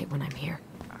that night when I'm here.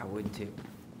 I would too.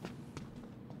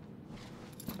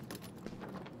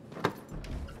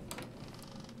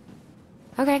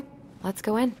 Okay, let's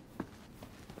go in.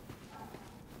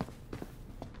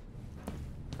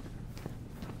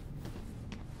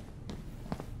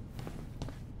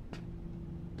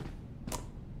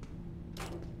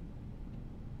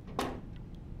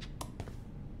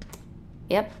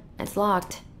 Yep, it's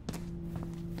locked.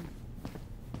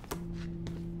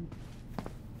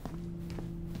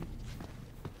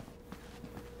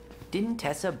 Didn't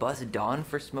Tessa bust Dawn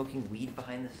for smoking weed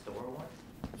behind the store once?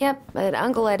 Yep, but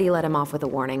Uncle Eddie let him off with a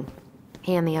warning.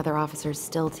 He and the other officers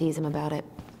still tease him about it.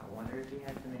 I wonder if he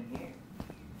has them in here.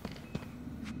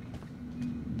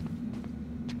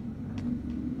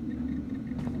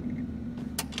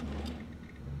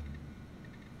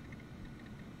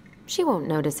 She won't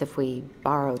notice if we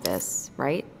borrow this,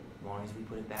 right? As long as we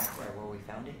put it back right where we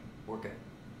found it, we're good.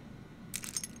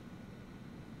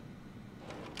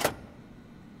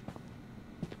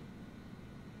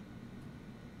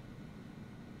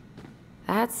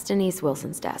 That's Denise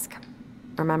Wilson's desk.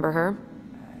 Remember her?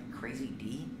 Crazy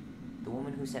D? The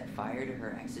woman who set fire to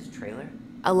her ex's trailer?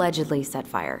 Allegedly set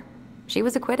fire. She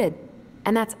was acquitted.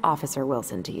 And that's Officer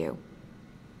Wilson to you.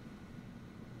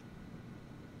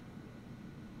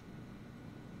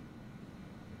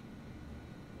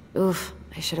 Oof,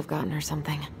 I should have gotten her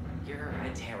something. You're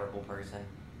a terrible person.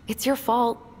 It's your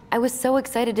fault. I was so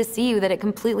excited to see you that it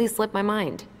completely slipped my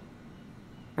mind.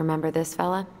 Remember this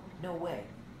fella? No way.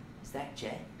 Is that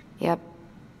Jet? Yep.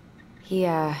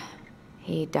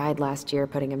 He died last year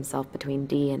putting himself between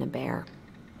D and a bear.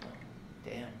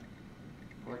 Damn.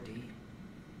 Poor D.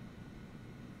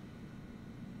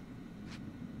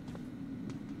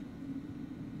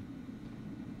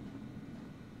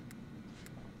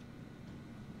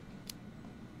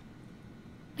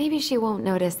 Maybe she won't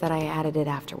notice that I added it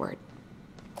afterward.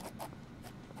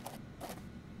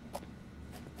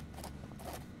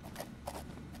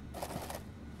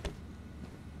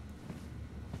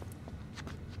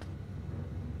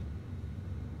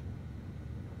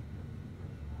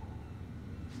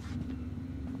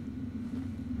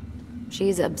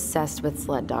 She's obsessed with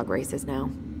sled dog races now.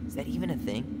 Is that even a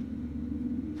thing?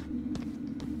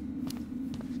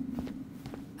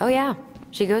 Oh yeah,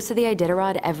 she goes to the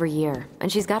Iditarod every year,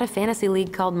 and she's got a fantasy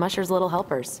league called Musher's Little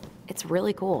Helpers. It's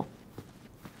really cool.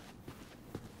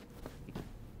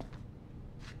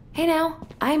 Hey now,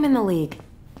 I'm in the league.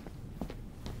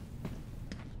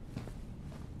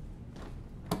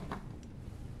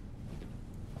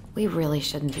 We really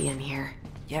shouldn't be in here.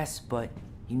 Yes, but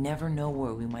you never know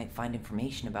where we might find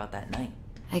information about that night.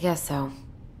 I guess so.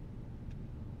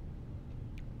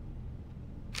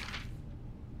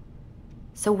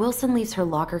 So Wilson leaves her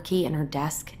locker key in her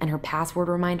desk and her password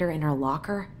reminder in her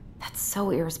locker? That's so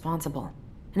irresponsible.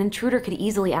 An intruder could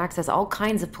easily access all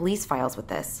kinds of police files with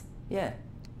this. Yeah,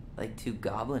 like 2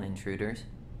 goblin intruders.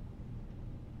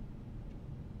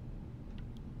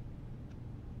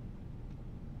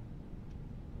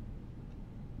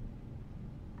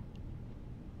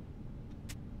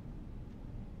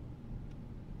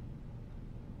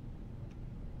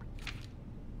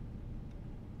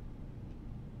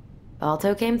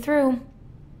 Balto came through.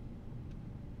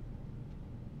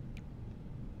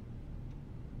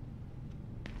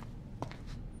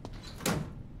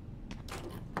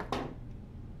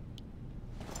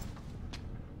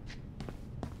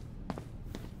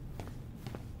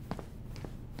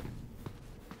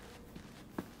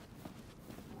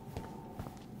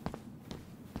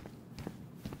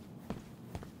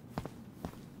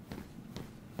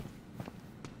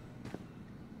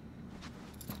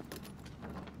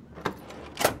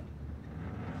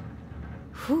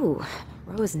 Whew,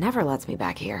 Rose never lets me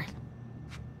back here.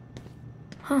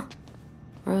 Huh.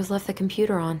 Rose left the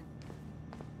computer on.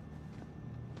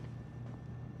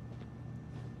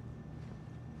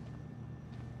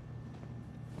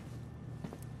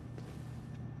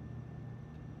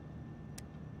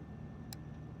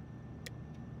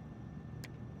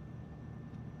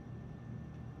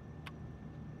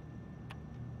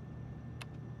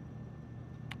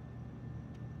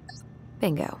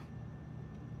 Bingo.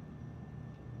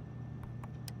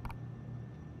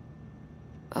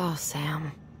 Oh,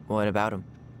 Sam. What about him?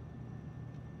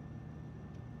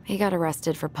 He got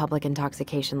arrested for public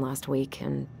intoxication last week,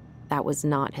 and that was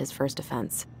not his first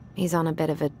offense. He's on a bit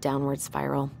of a downward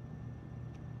spiral.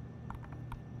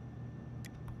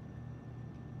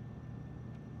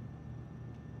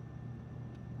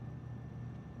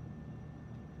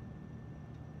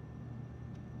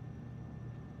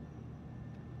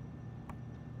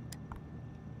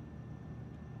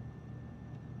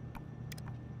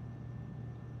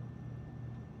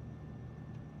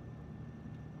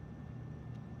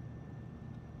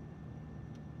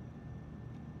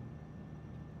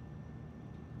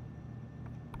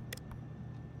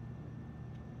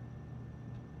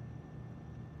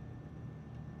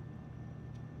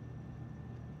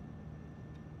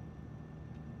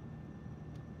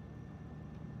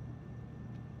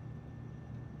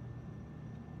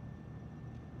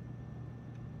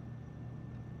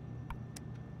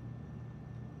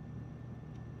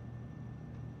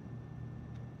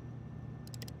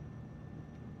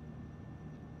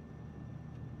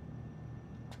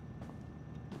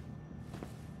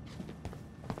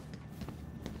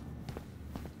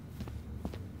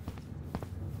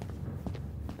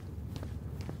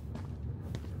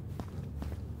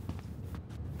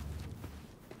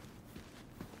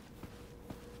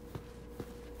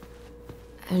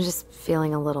 I'm just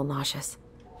feeling a little nauseous.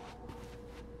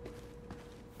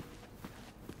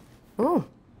 Ooh,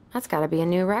 that's gotta be a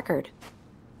new record.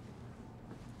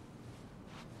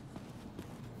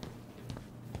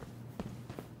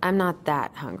 I'm not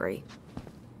that hungry.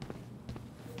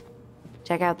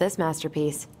 Check out this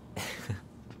masterpiece.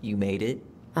 You made it?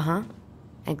 Uh-huh.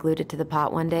 I glued it to the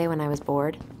pot one day when I was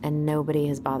bored, and nobody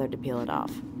has bothered to peel it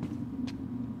off.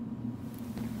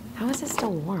 How is it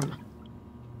still warm?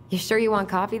 You sure you want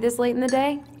coffee this late in the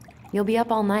day? You'll be up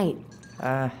all night.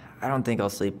 I don't think I'll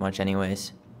sleep much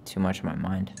anyways. Too much on my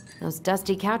mind. Those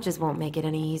dusty couches won't make it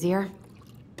any easier.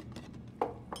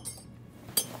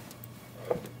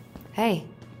 Hey,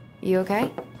 you okay?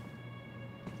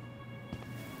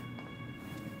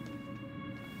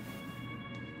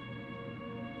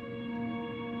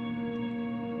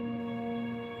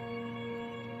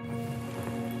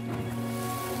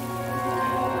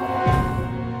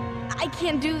 I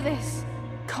can't do this.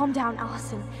 Calm down,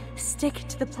 Alyson. Stick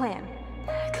to the plan.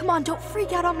 Come on, don't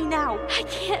freak out on me now. I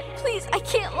can't, please, I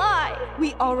can't lie.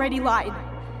 We already lied.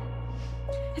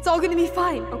 It's all gonna be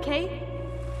fine, okay?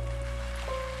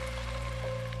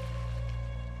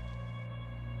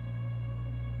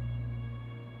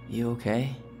 You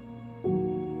okay?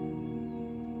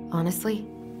 Honestly,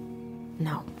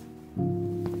 no.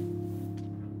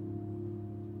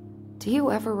 Do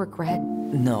you ever regret?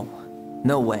 No.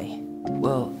 No way.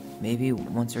 Well, maybe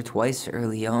once or twice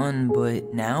early on,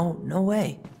 but now, no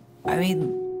way. I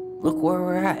mean, look where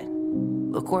we're at.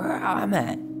 Look where I'm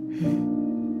at.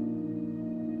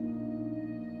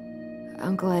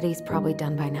 Uncle Eddie's probably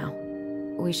done by now.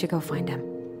 We should go find him.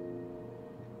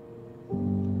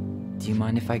 Do you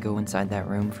mind if I go inside that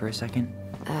room for a second?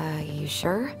 You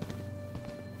sure?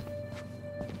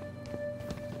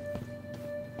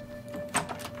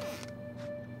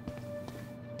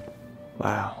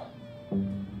 Wow.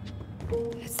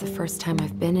 It's the first time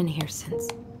I've been in here since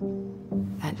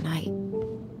that night.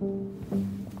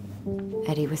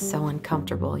 Eddie was so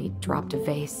uncomfortable, he dropped a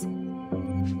vase.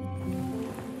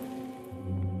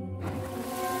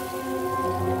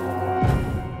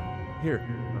 Here,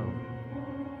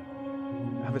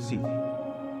 have a seat.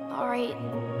 All right.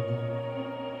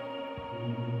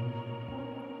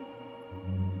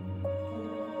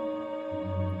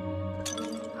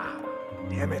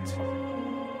 Damn it.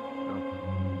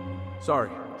 Sorry.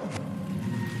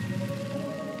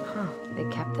 Huh, they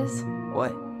kept this?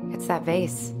 What? It's that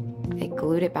vase. They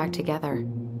glued it back together.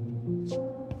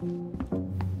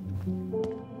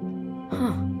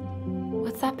 Huh.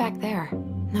 What's that back there?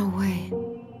 No way.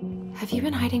 Have you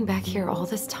been hiding back here all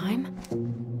this time?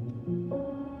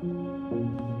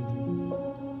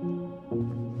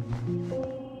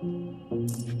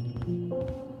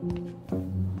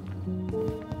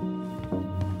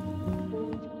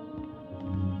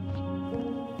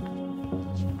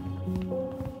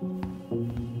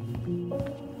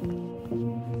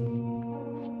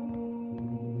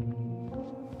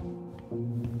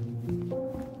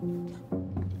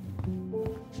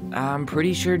 I'm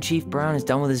pretty sure Chief Brown is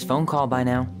done with his phone call by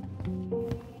now.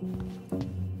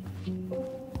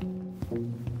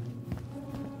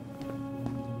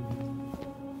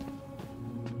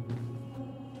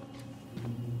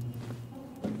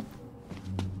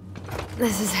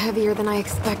 This is heavier than I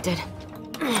expected.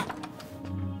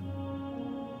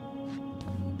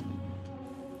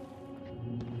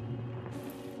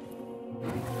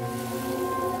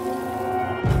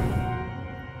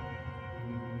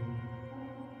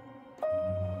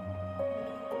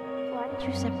 Why did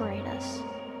you separate us?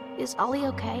 Is Ollie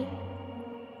okay?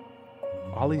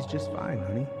 Ollie's just fine,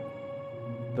 honey.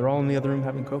 They're all in the other room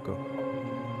having cocoa.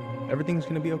 Everything's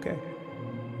gonna be okay.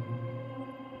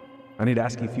 I need to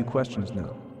ask you a few questions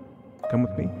now. Come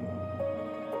with me.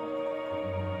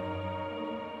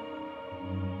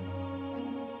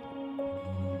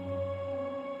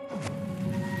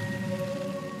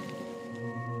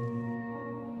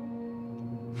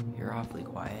 You're awfully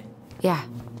quiet. Yeah,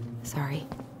 sorry.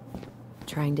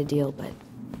 Trying to deal, but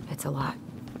it's a lot.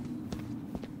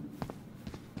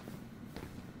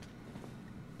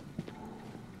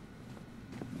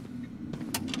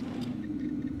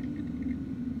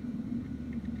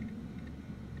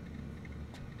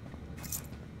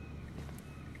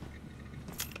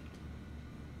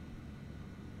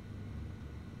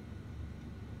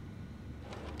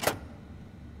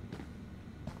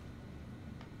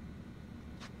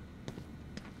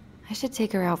 I should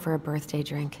take her out for a birthday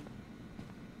drink.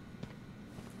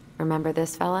 Remember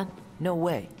this fella? No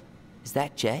way. Is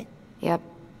that Jet? Yep.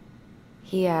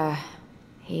 He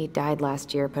died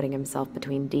last year putting himself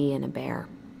between Dee and a bear.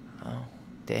 Oh,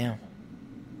 damn.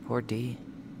 Poor Dee.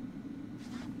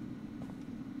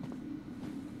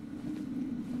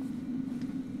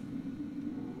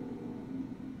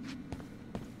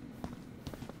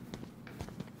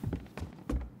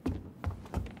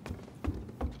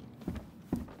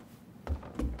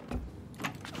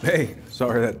 Hey,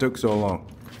 sorry that took so long.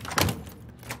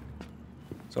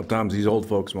 Sometimes these old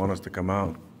folks want us to come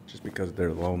out just because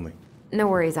they're lonely. No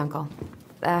worries, Uncle.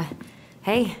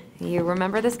 Hey, you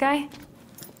remember this guy?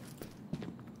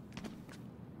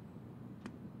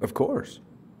 Of course.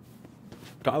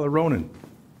 Tyler Ronan.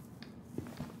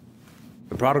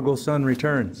 The prodigal son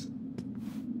returns.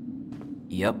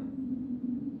 Yep.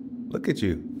 Look at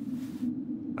you.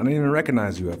 I didn't even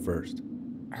recognize you at first.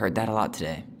 Heard that a lot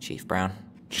today, Chief Brown.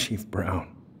 Chief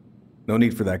Brown. No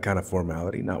need for that kind of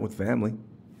formality, not with family.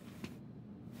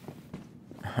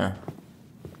 Huh.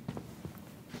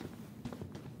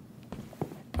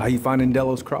 How you finding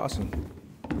Delos Crossing?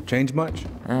 Change much?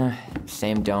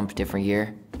 Same dump, different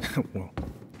year. Well,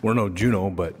 we're no Juno,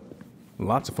 but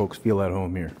lots of folks feel at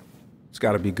home here. It's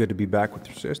gotta be good to be back with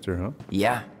your sister, huh?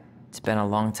 Yeah, it's been a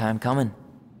long time coming.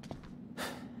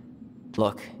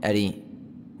 Look, Eddie,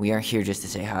 we aren't here just to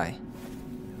say hi.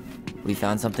 We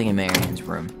found something in Marianne's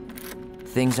room.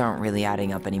 Things aren't really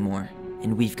adding up anymore,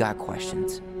 and we've got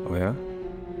questions. Oh, yeah?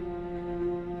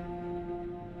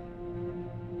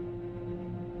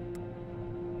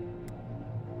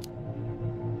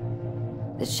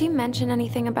 Did she mention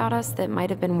anything about us that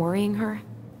might have been worrying her?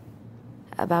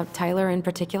 About Tyler in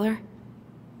particular?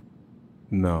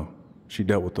 No. She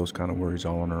dealt with those kind of worries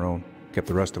all on her own. Kept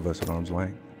the rest of us at arm's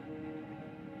length.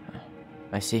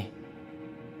 I see.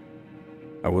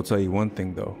 I will tell you one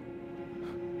thing, though.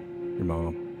 Your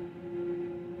mom.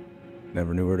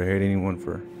 Never knew her to hate anyone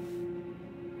for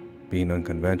being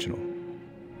unconventional.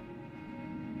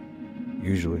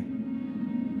 Usually,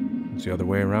 it's the other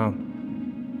way around.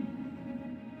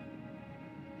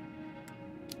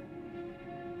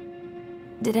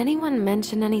 Did anyone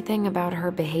mention anything about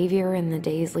her behavior in the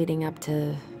days leading up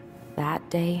to that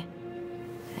day?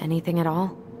 Anything at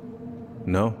all?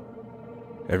 No.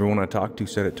 Everyone I talked to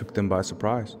said it took them by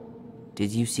surprise.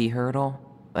 Did you see her at all?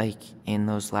 Like, in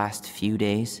those last few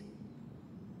days?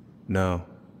 No.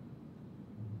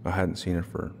 I hadn't seen her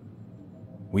for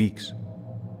weeks.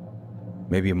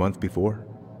 Maybe a month before.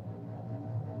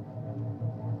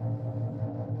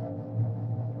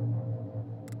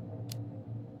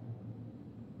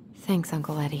 Thanks,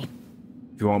 Uncle Eddie.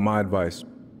 If you want my advice,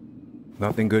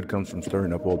 nothing good comes from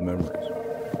stirring up old memories.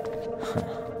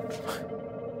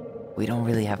 We don't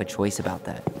really have a choice about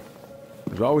that.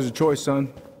 There's always a choice,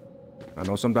 son. I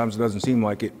know sometimes it doesn't seem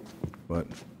like it, but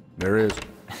there is.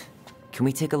 Can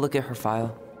we take a look at her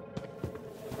file?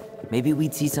 Maybe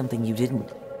we'd see something you didn't.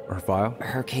 Her file?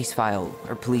 Her case file,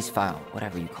 or police file,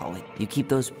 whatever you call it. You keep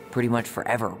those pretty much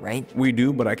forever, right? We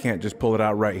do, but I can't just pull it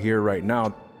out right here, right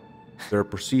now. There are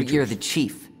procedures. But you're the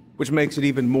chief. Which makes it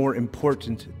even more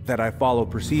important that I follow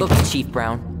procedures. Look, Chief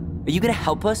Brown, are you gonna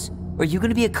help us? Or are you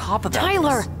gonna be a cop about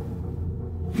Tyler! this?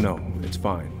 No, it's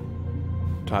fine.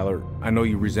 Tyler, I know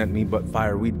you resent me, but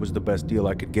fireweed was the best deal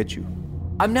I could get you.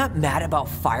 I'm not mad about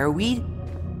fireweed,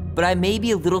 but I may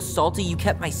be a little salty you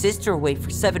kept my sister away for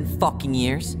 7 fucking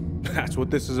years. That's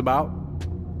what this is about?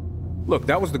 Look,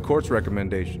 that was the court's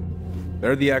recommendation.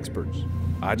 They're the experts.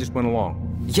 I just went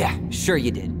along. Yeah, sure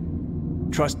you did.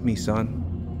 Trust me, son.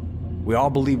 We all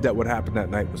believed that what happened that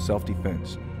night was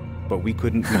self-defense, but we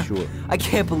couldn't be sure. I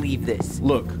can't believe this.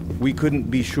 Look, we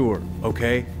couldn't be sure,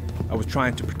 okay? I was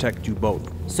trying to protect you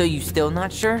both. So you still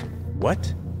not sure?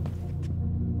 What?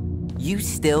 You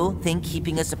still think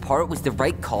keeping us apart was the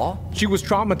right call? She was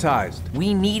traumatized.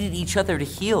 We needed each other to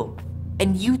heal,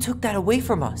 and you took that away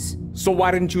from us. So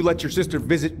why didn't you let your sister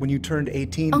visit when you turned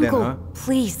 18 Uncle, then, huh?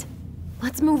 Please.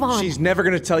 Let's move on. She's never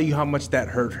gonna tell you how much that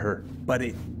hurt her, but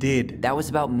it did. That was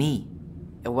about me.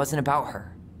 It wasn't about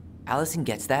her. Alyson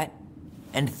gets that,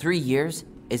 and 3 years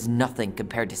is nothing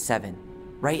compared to 7.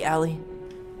 Right, Allie?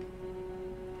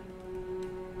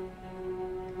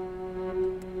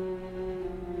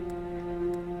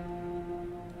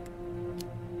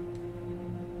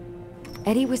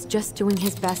 Eddie was just doing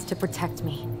his best to protect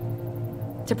me.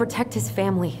 To protect his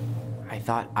family. I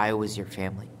thought I was your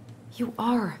family. You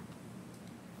are.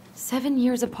 7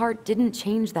 years apart didn't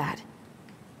change that.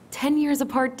 10 years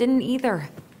apart didn't either.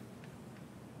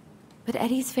 But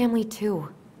Eddie's family too.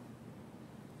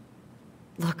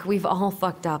 Look, we've all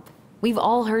fucked up. We've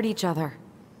all hurt each other.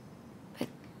 But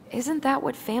isn't that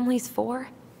what family's for?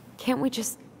 Can't we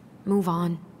just move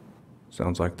on?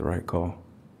 Sounds like the right call.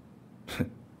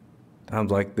 Times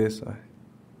like this,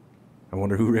 I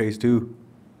wonder who raised who.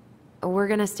 We're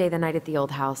gonna stay the night at the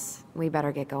old house. We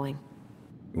better get going.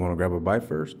 You wanna grab a bite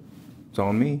first? It's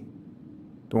on me.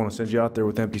 Don't wanna send you out there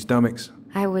with empty stomachs.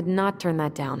 I would not turn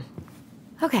that down.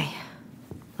 Okay,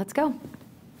 let's go.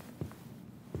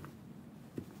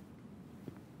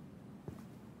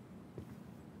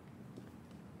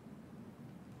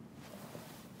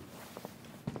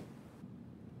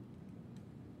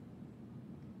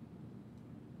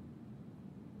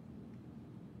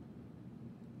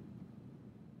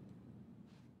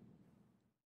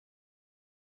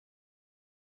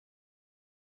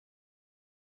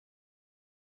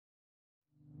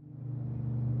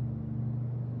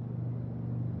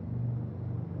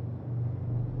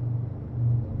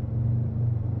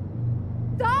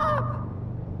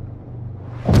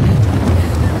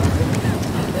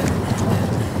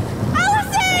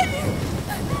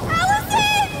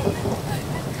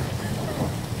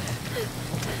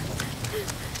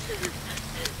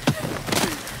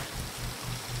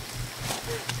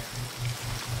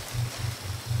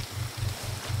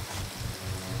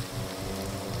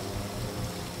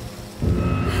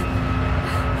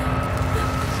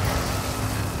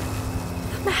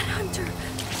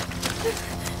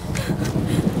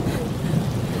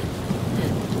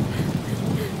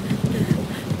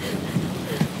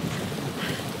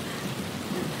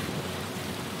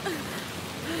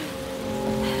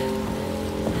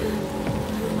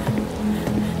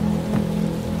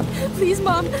 Please,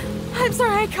 Mom. I'm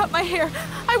sorry I cut my hair.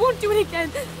 I won't do it again.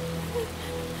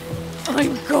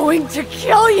 I'm going to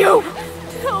kill you!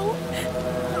 No.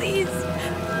 Please.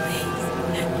 Please.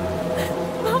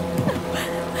 Mom.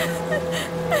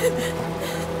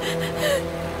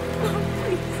 Mom,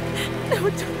 please. No,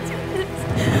 don't do this.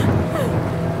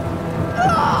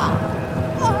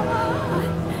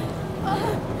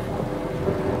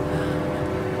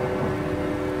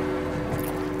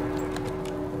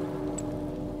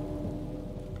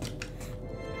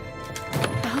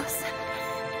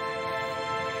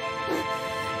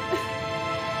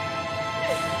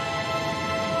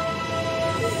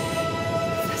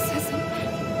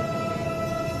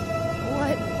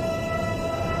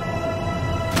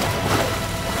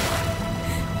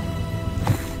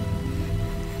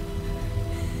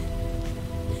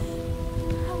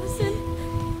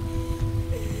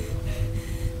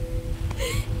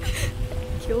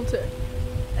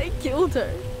 killed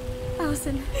her.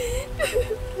 Alyson,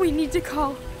 we need to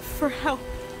call for help.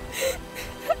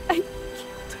 I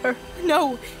killed her.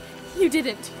 No, you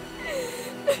didn't.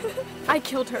 I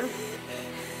killed her.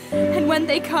 And when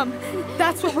they come,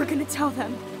 that's what we're gonna tell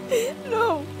them.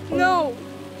 No, no.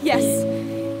 Yes,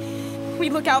 we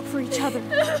look out for each other.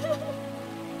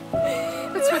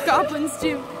 That's what goblins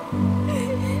do.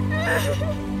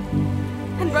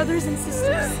 And brothers and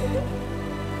sisters.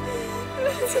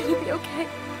 It's gonna be okay.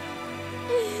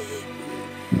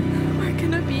 We're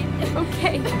gonna be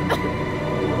okay.